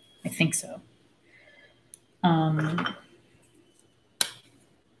 I think so.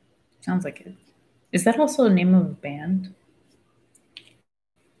 Sounds like it. Is that also a name of a band?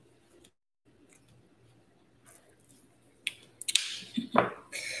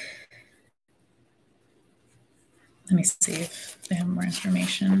 Let me see if they have more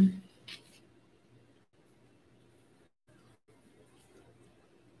information.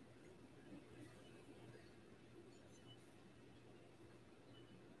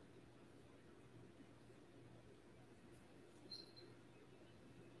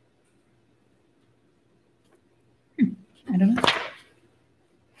 I don't know.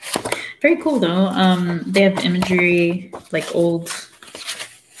 Very cool though. They have imagery, like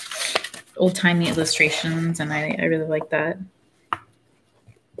old-timey illustrations, and I really like that.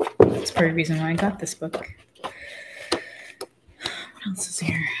 That's part of the reason why I got this book. What else is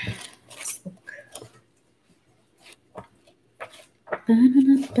here? Let's look.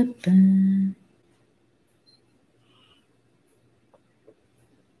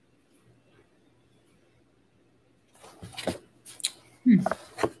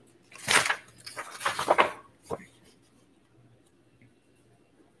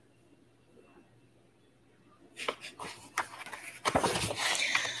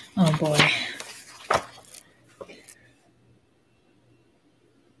 Oh boy.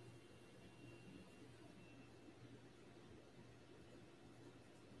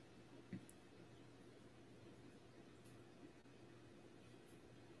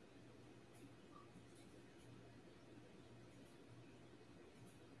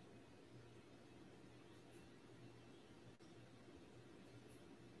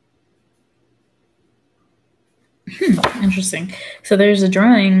 Interesting. So there's a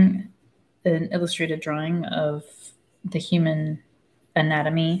drawing an illustrated drawing of the human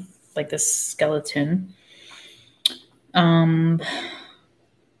anatomy, like the skeleton.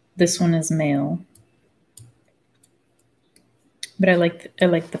 This one is male, but I like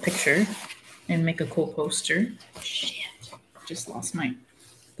the picture and make a cool poster. Shit, just lost my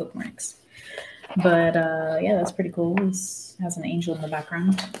bookmarks. But yeah, that's pretty cool. This has an angel in the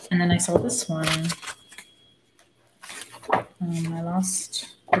background. And then I saw this one. I lost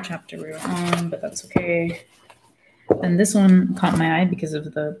the chapter we were on, but that's okay. And this one caught my eye because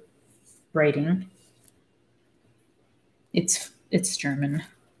of the writing. It's German,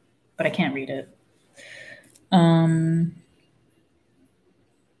 but I can't read it.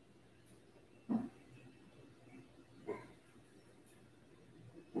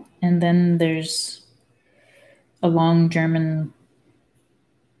 And then there's a long German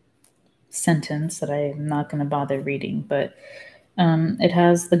sentence that I'm not going to bother reading, but it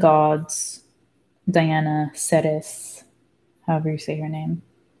has the gods, Diana, Ceres, however you say her name.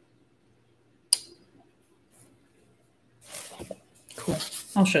 Cool.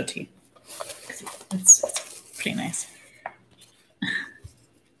 I'll show it to you. It's pretty nice.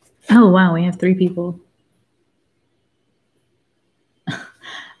 Oh, wow. We have 3 people.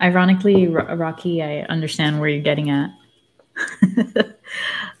 Ironically, Rocky, I understand where you're getting at.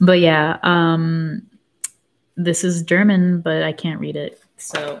 But yeah, this is German, but I can't read it.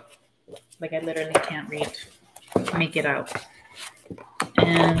 So, like, I literally can't make it out.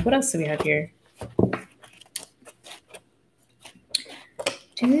 And what else do we have here?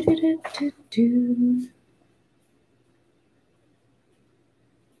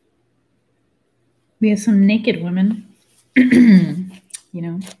 We have some naked women, you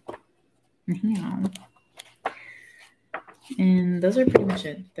know. And those are pretty much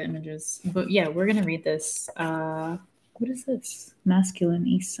it, the images. But yeah, we're going to read this. What is this? Masculine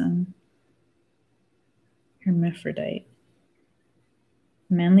Eson. Hermaphrodite.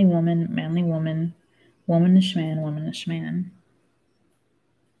 Manly woman, womanish man, womanish man.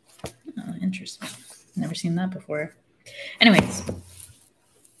 Oh, interesting. Never seen that before. Anyways,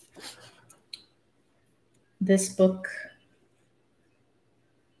 this book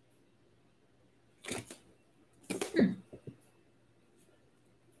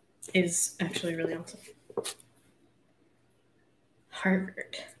is actually really awesome.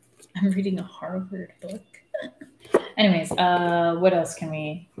 Harvard. I'm reading a Harvard book. Anyways, what else can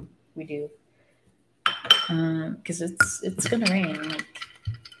we do? Because it's gonna rain. Like,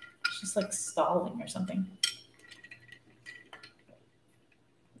 it's just like stalling or something.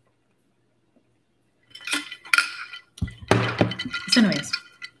 So anyways,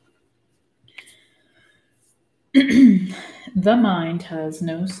 the mind has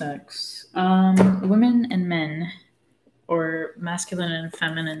no sex. Women and men, or masculine and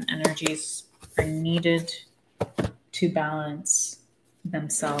feminine energies, are needed to balance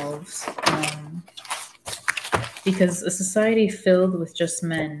themselves. Because a society filled with just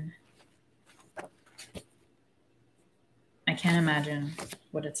men, I can't imagine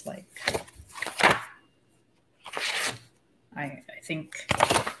what it's like. I think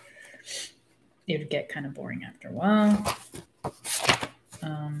it would get kind of boring after a while,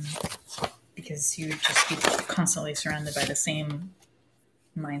 because you would just be constantly surrounded by the same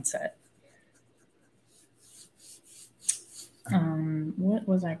mindset. What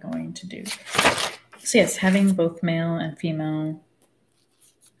was I going to do? So yes, having both male and female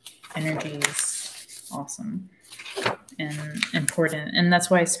energies, awesome and important, and that's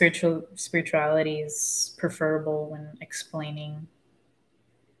why spirituality is preferable when explaining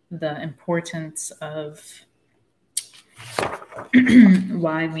the importance of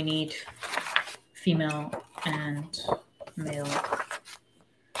why we need female and male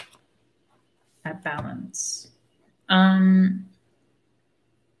at balance. What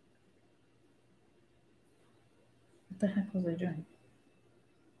the heck was I doing?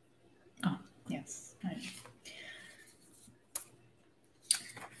 Oh, yes.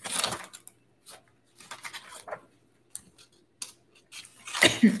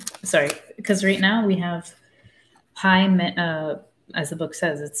 Sorry, because right now we have high, as the book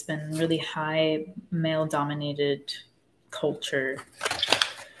says, it's been really high male-dominated culture,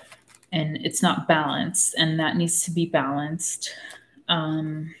 and it's not balanced, and that needs to be balanced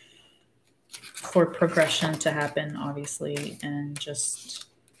for progression to happen, obviously, and just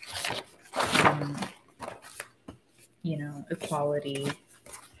equality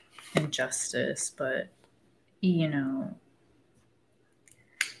and justice. But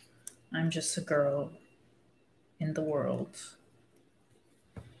I'm just a girl in the world.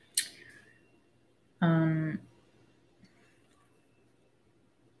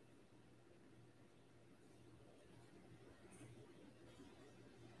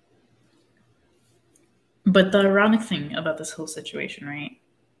 But the ironic thing about this whole situation, right?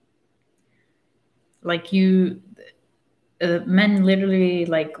 Like men literally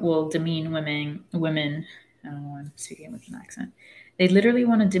like will demean women. I don't know why I'm speaking with an accent. They literally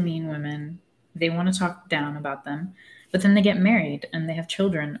want to demean women. They want to talk down about them, but then they get married and they have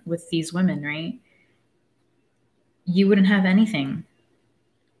children with these women, right? You wouldn't have anything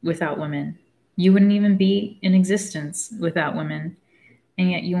without women. You wouldn't even be in existence without women.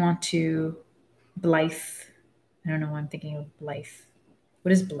 And yet you want to blithe. I don't know why I'm thinking of blithe.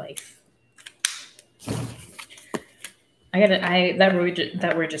 What is blithe?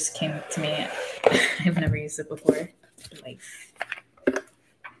 That word just came to me. I've never used it before. Life.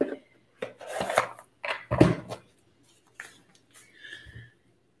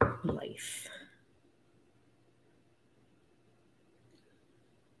 Life.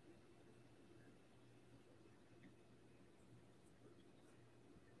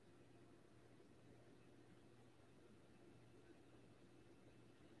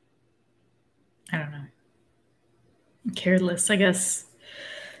 I don't know. Careless, I guess.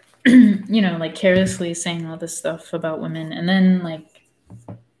 Like carelessly saying all this stuff about women and then like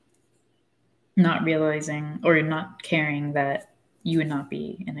not realizing or not caring that you would not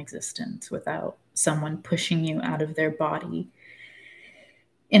be in existence without someone pushing you out of their body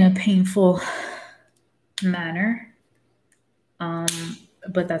in a painful manner.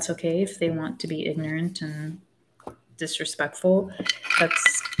 But that's okay if they want to be ignorant and disrespectful.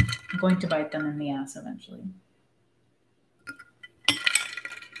 That's going to bite them in the ass eventually.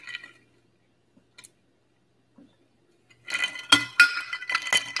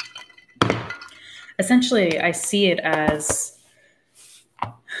 Essentially, I see it as,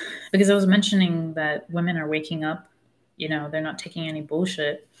 because I was mentioning that women are waking up, they're not taking any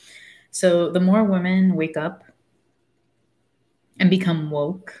bullshit. So the more women wake up and become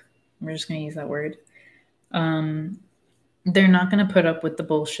woke, we're just going to use that word, they're not going to put up with the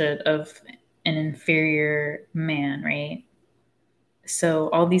bullshit of an inferior man, right? So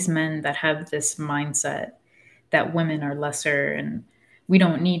all these men that have this mindset that women are lesser and we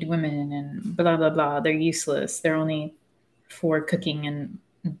don't need women and blah, blah, blah, they're useless. They're only for cooking and,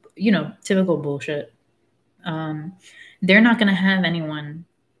 typical bullshit. They're not going to have anyone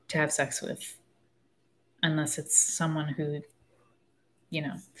to have sex with unless it's someone who,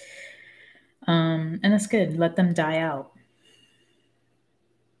 and that's good. Let them die out.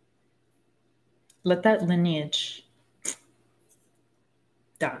 Let that lineage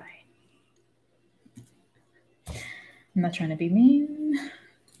die. I'm not trying to be mean.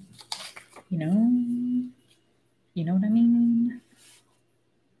 You know what I mean?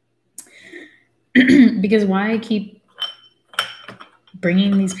 Because why keep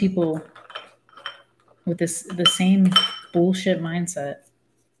bringing these people with the same bullshit mindset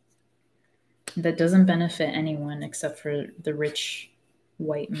that doesn't benefit anyone except for the rich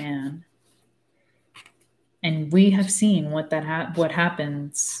white man? And we have seen what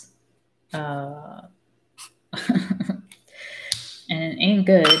happens, and it ain't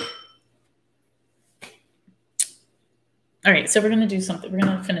good. All right, so we're gonna do something. We're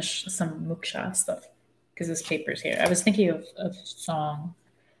gonna finish some Muksha stuff because this paper's here. I was thinking of a song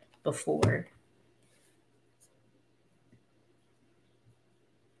before.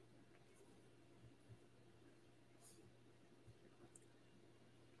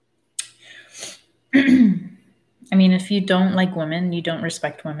 I mean, if you don't like women, you don't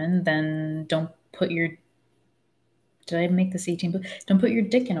respect women, then don't put your... Did I make this 18? Don't put your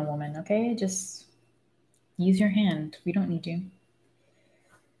dick in a woman, okay? Just use your hand. We don't need you.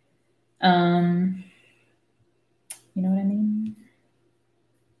 You know what I mean?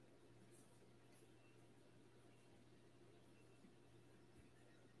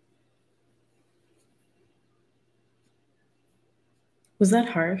 Was that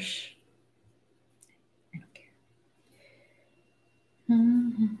harsh? I don't care.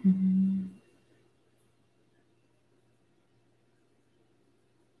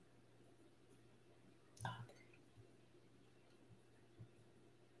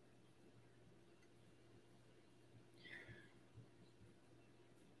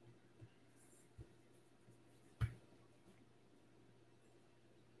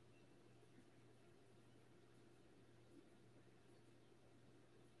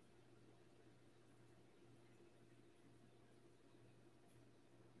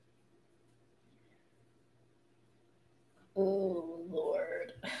 Oh,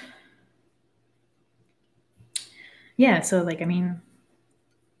 Lord. Yeah, so, like, I mean,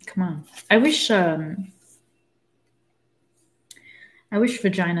 come on. I wish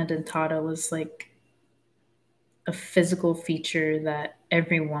vagina dentata was, like, a physical feature that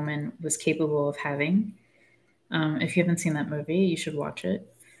every woman was capable of having. If you haven't seen that movie, you should watch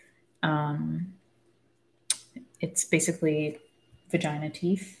it. It's basically vagina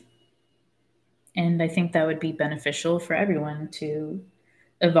teeth. And I think that would be beneficial for everyone to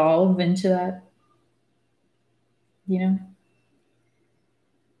evolve into that, you know?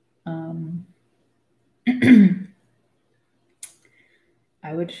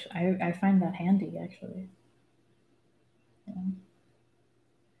 I find that handy, actually. Yeah.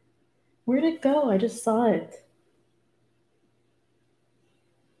 Where'd it go? I just saw it.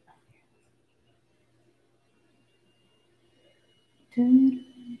 Dun,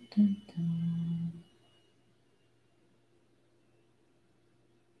 dun, dun.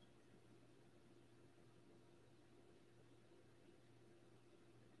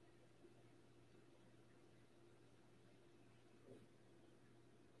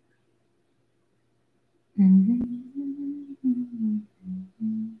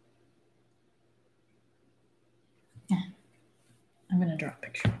 Yeah, I'm gonna draw a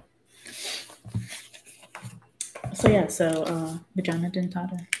picture. So yeah, vagina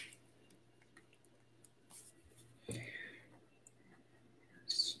dentata.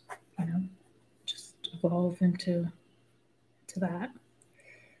 Just, just evolve into that.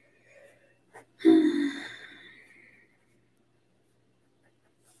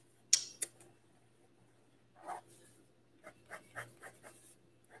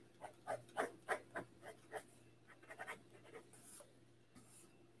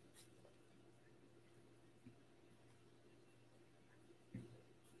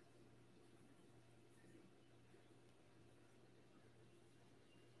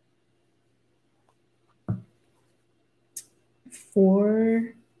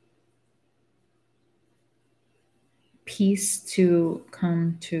 For peace to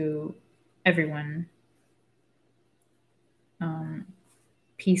come to everyone,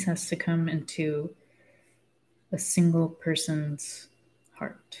 peace has to come into a single person's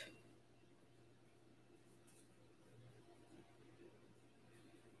heart.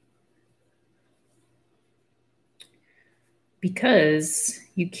 Because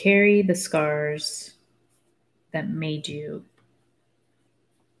you carry the scars that made you,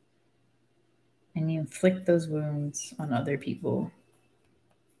 and you inflict those wounds on other people.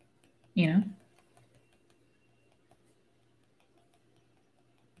 You know?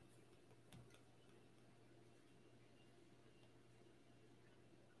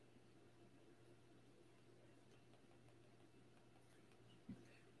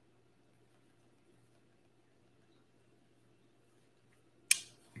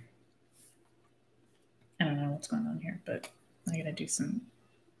 I don't know what's going on here, but I gotta do some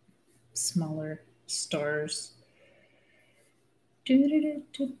smaller stars. Okay.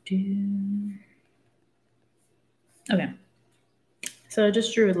 So I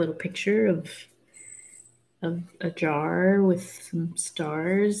just drew a little picture of a jar with some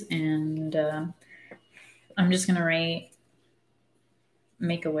stars, and I'm just gonna write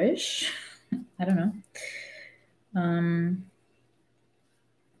 "Make a wish." I don't know.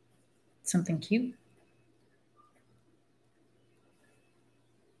 Something cute.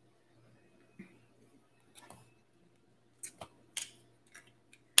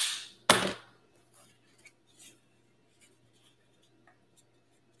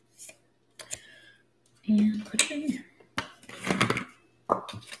 And put it in there.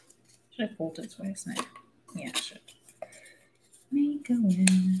 Should I fold it twice? No. Yeah, I should. Make a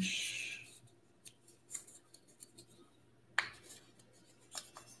wish.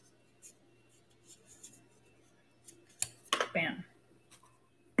 Bam.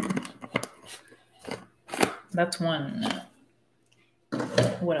 That's one.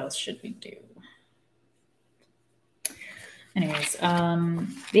 What else should we do? Anyways,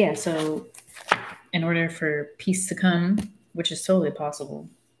 yeah, so in order for peace to come, which is totally possible,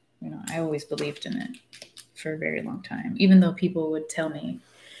 I always believed in it for a very long time, even though people would tell me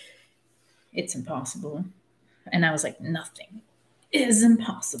it's impossible. And I was like, nothing is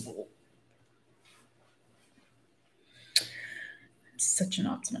impossible. Such an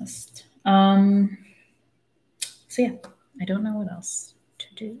optimist. So yeah, I don't know what else to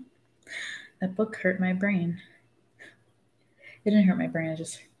do. That book hurt my brain. It didn't hurt my brain. It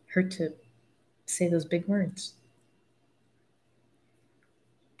just hurt to say those big words.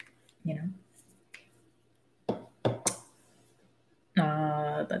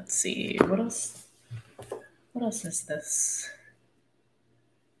 Let's see. What else? What else is this?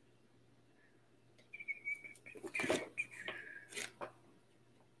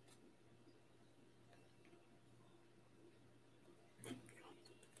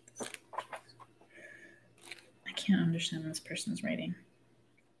 I can't understand this person's writing.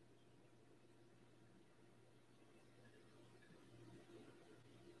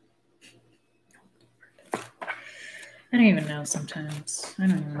 don't even know sometimes. I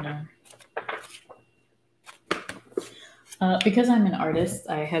don't even know. Because I'm an artist,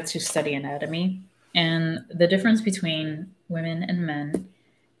 I had to study anatomy. And the difference between women and men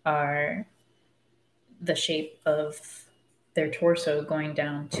are the shape of their torso going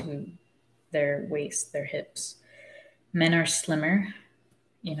down to their waist, their hips. Men are slimmer,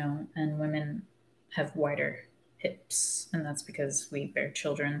 and women have wider hips. And that's because we bear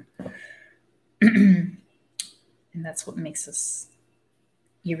children. And that's what makes us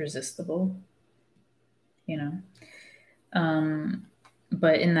irresistible,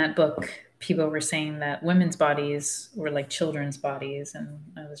 But in that book, people were saying that women's bodies were like children's bodies. And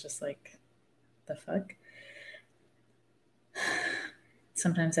I was just like, the fuck?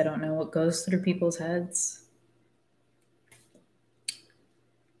 Sometimes I don't know what goes through people's heads.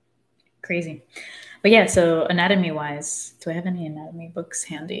 Crazy. But yeah, so anatomy wise, do I have any anatomy books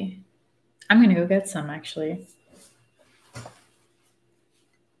handy? I'm going to go get some actually.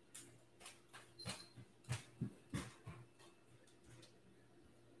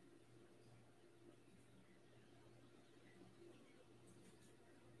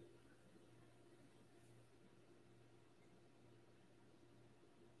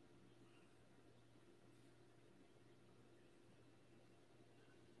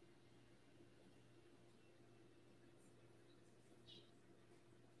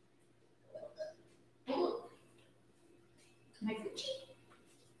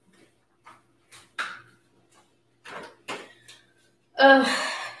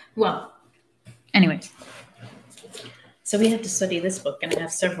 Well, anyways, so we have to study this book, and I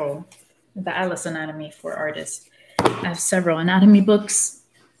have several. The Alice Anatomy for Artists. I have several anatomy books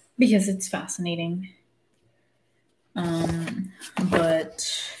because it's fascinating. But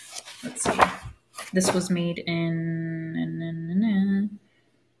let's see. This was made in.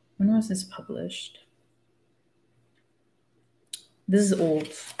 When was this published? This is old.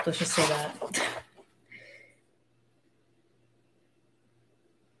 Let's just say that.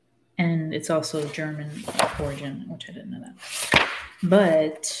 And it's also German origin, which I didn't know that.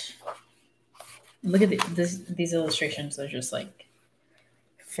 But look at these illustrations. They're just like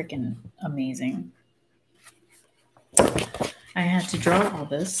freaking amazing. I had to draw all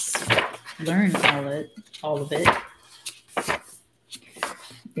this, learn all of it.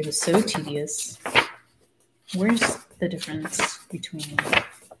 It was so tedious. Where's the difference between...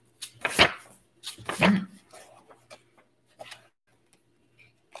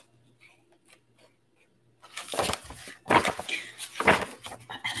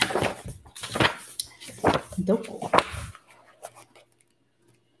 Dope. All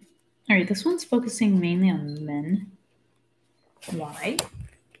right, this one's focusing mainly on men. Why?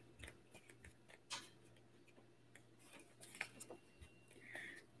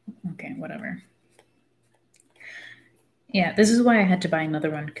 Okay, whatever. Yeah, this is why I had to buy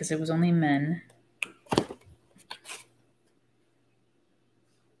another one, because it was only men.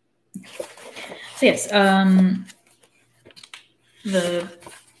 So yes,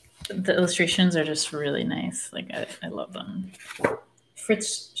 the illustrations are just really nice. Like I love them.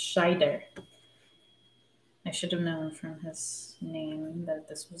 Fritz Scheider. I should have known from his name that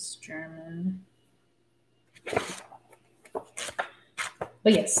this was German.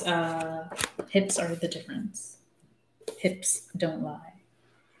 But yes, hips are the difference. Hips don't lie.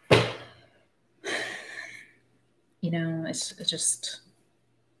 It's just...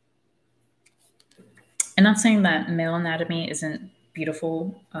 I'm not saying that male anatomy isn't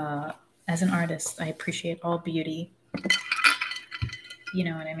beautiful. As an artist, I appreciate all beauty. You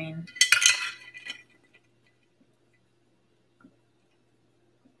know what I mean?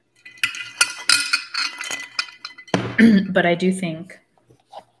 But I do think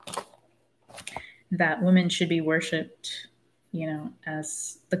that women should be worshipped,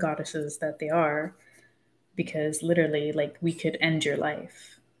 as the goddesses that they are, because literally, like, we could end your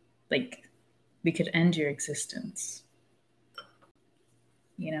life. Like, we could end your existence.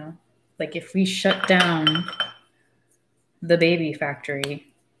 Like if we shut down the baby factory,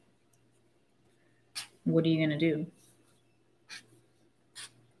 what are you going to do?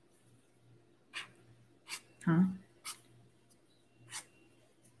 Huh?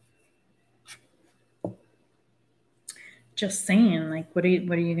 Just saying, like, what are you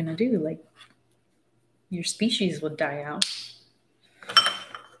going to do? Like, your species would die out.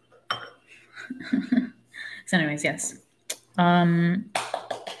 So anyways, yes.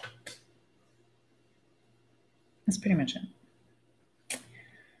 That's pretty much it.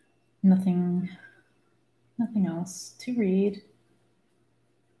 Nothing else to read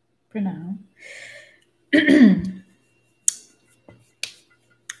for now.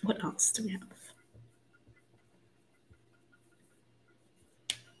 What else do we have?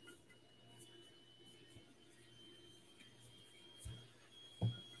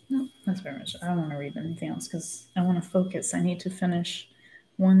 That's very much. I don't want to read anything else because I want to focus. I need to finish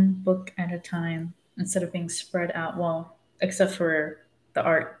one book at a time instead of being spread out. Well, except for the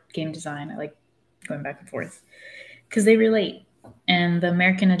art, game design. I like going back and forth because they relate. And the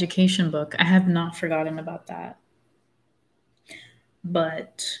American Education book, I have not forgotten about that.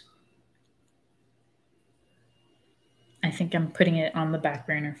 But I think I'm putting it on the back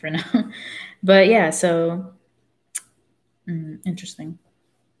burner for now. But yeah, so interesting.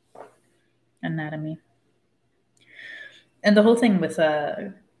 Anatomy. And the whole thing with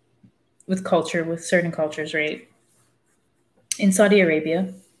culture, with certain cultures, right? In Saudi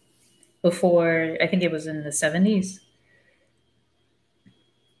Arabia, before I think it was in the 70s,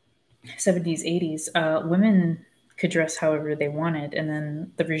 80s, women could dress however they wanted, and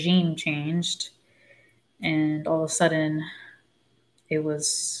then the regime changed, and all of a sudden, it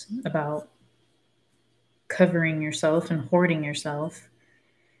was about covering yourself and hoarding yourself,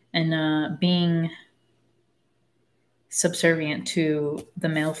 and being subservient to the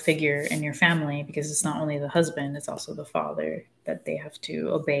male figure in your family, because it's not only the husband, it's also the father that they have to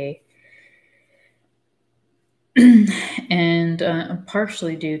obey. And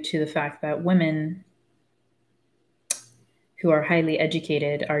partially due to the fact that women who are highly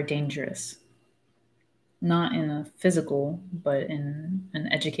educated are dangerous, not in a physical, but in an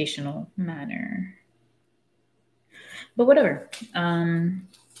educational manner. But whatever.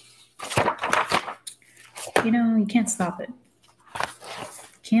 You can't stop it.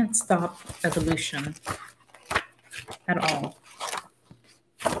 Can't stop evolution at all.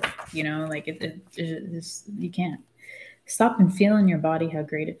 You can't. Stop and feel in your body how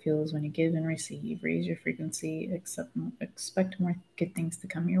great it feels when you give and receive. Raise your frequency. Expect more good things to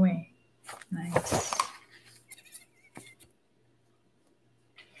come your way. Nice.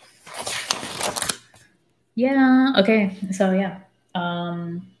 Yeah. Okay. So yeah.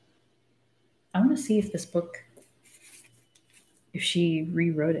 I want to see if this book, if she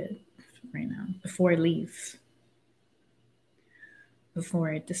rewrote it right now before I leave, before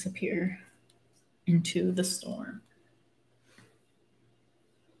I disappear into the storm.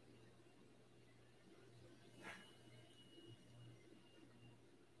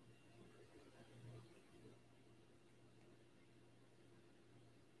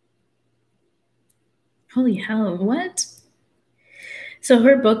 Holy hell, what? So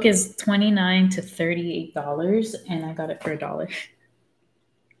her book is $29 to $38, and I got it for $1.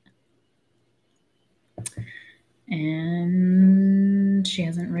 And she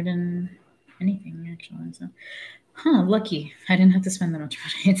hasn't written anything, actually. So, lucky. I didn't have to spend that much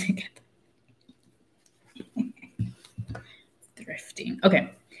money to get that. Thrifting.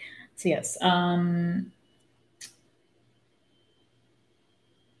 Okay. So, yes.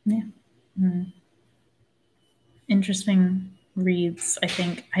 Yeah. Interesting reads. I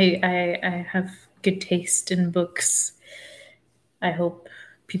think I have good taste in books. I hope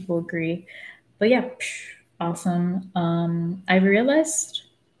people agree. But yeah, awesome. I realized,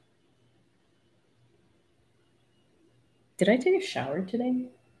 did I take a shower today?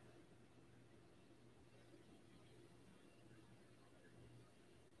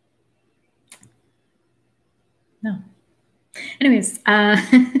 No. Anyways,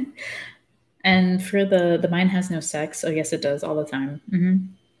 and for the mind has no sex. Oh yes, it does all the time.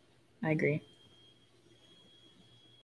 I agree.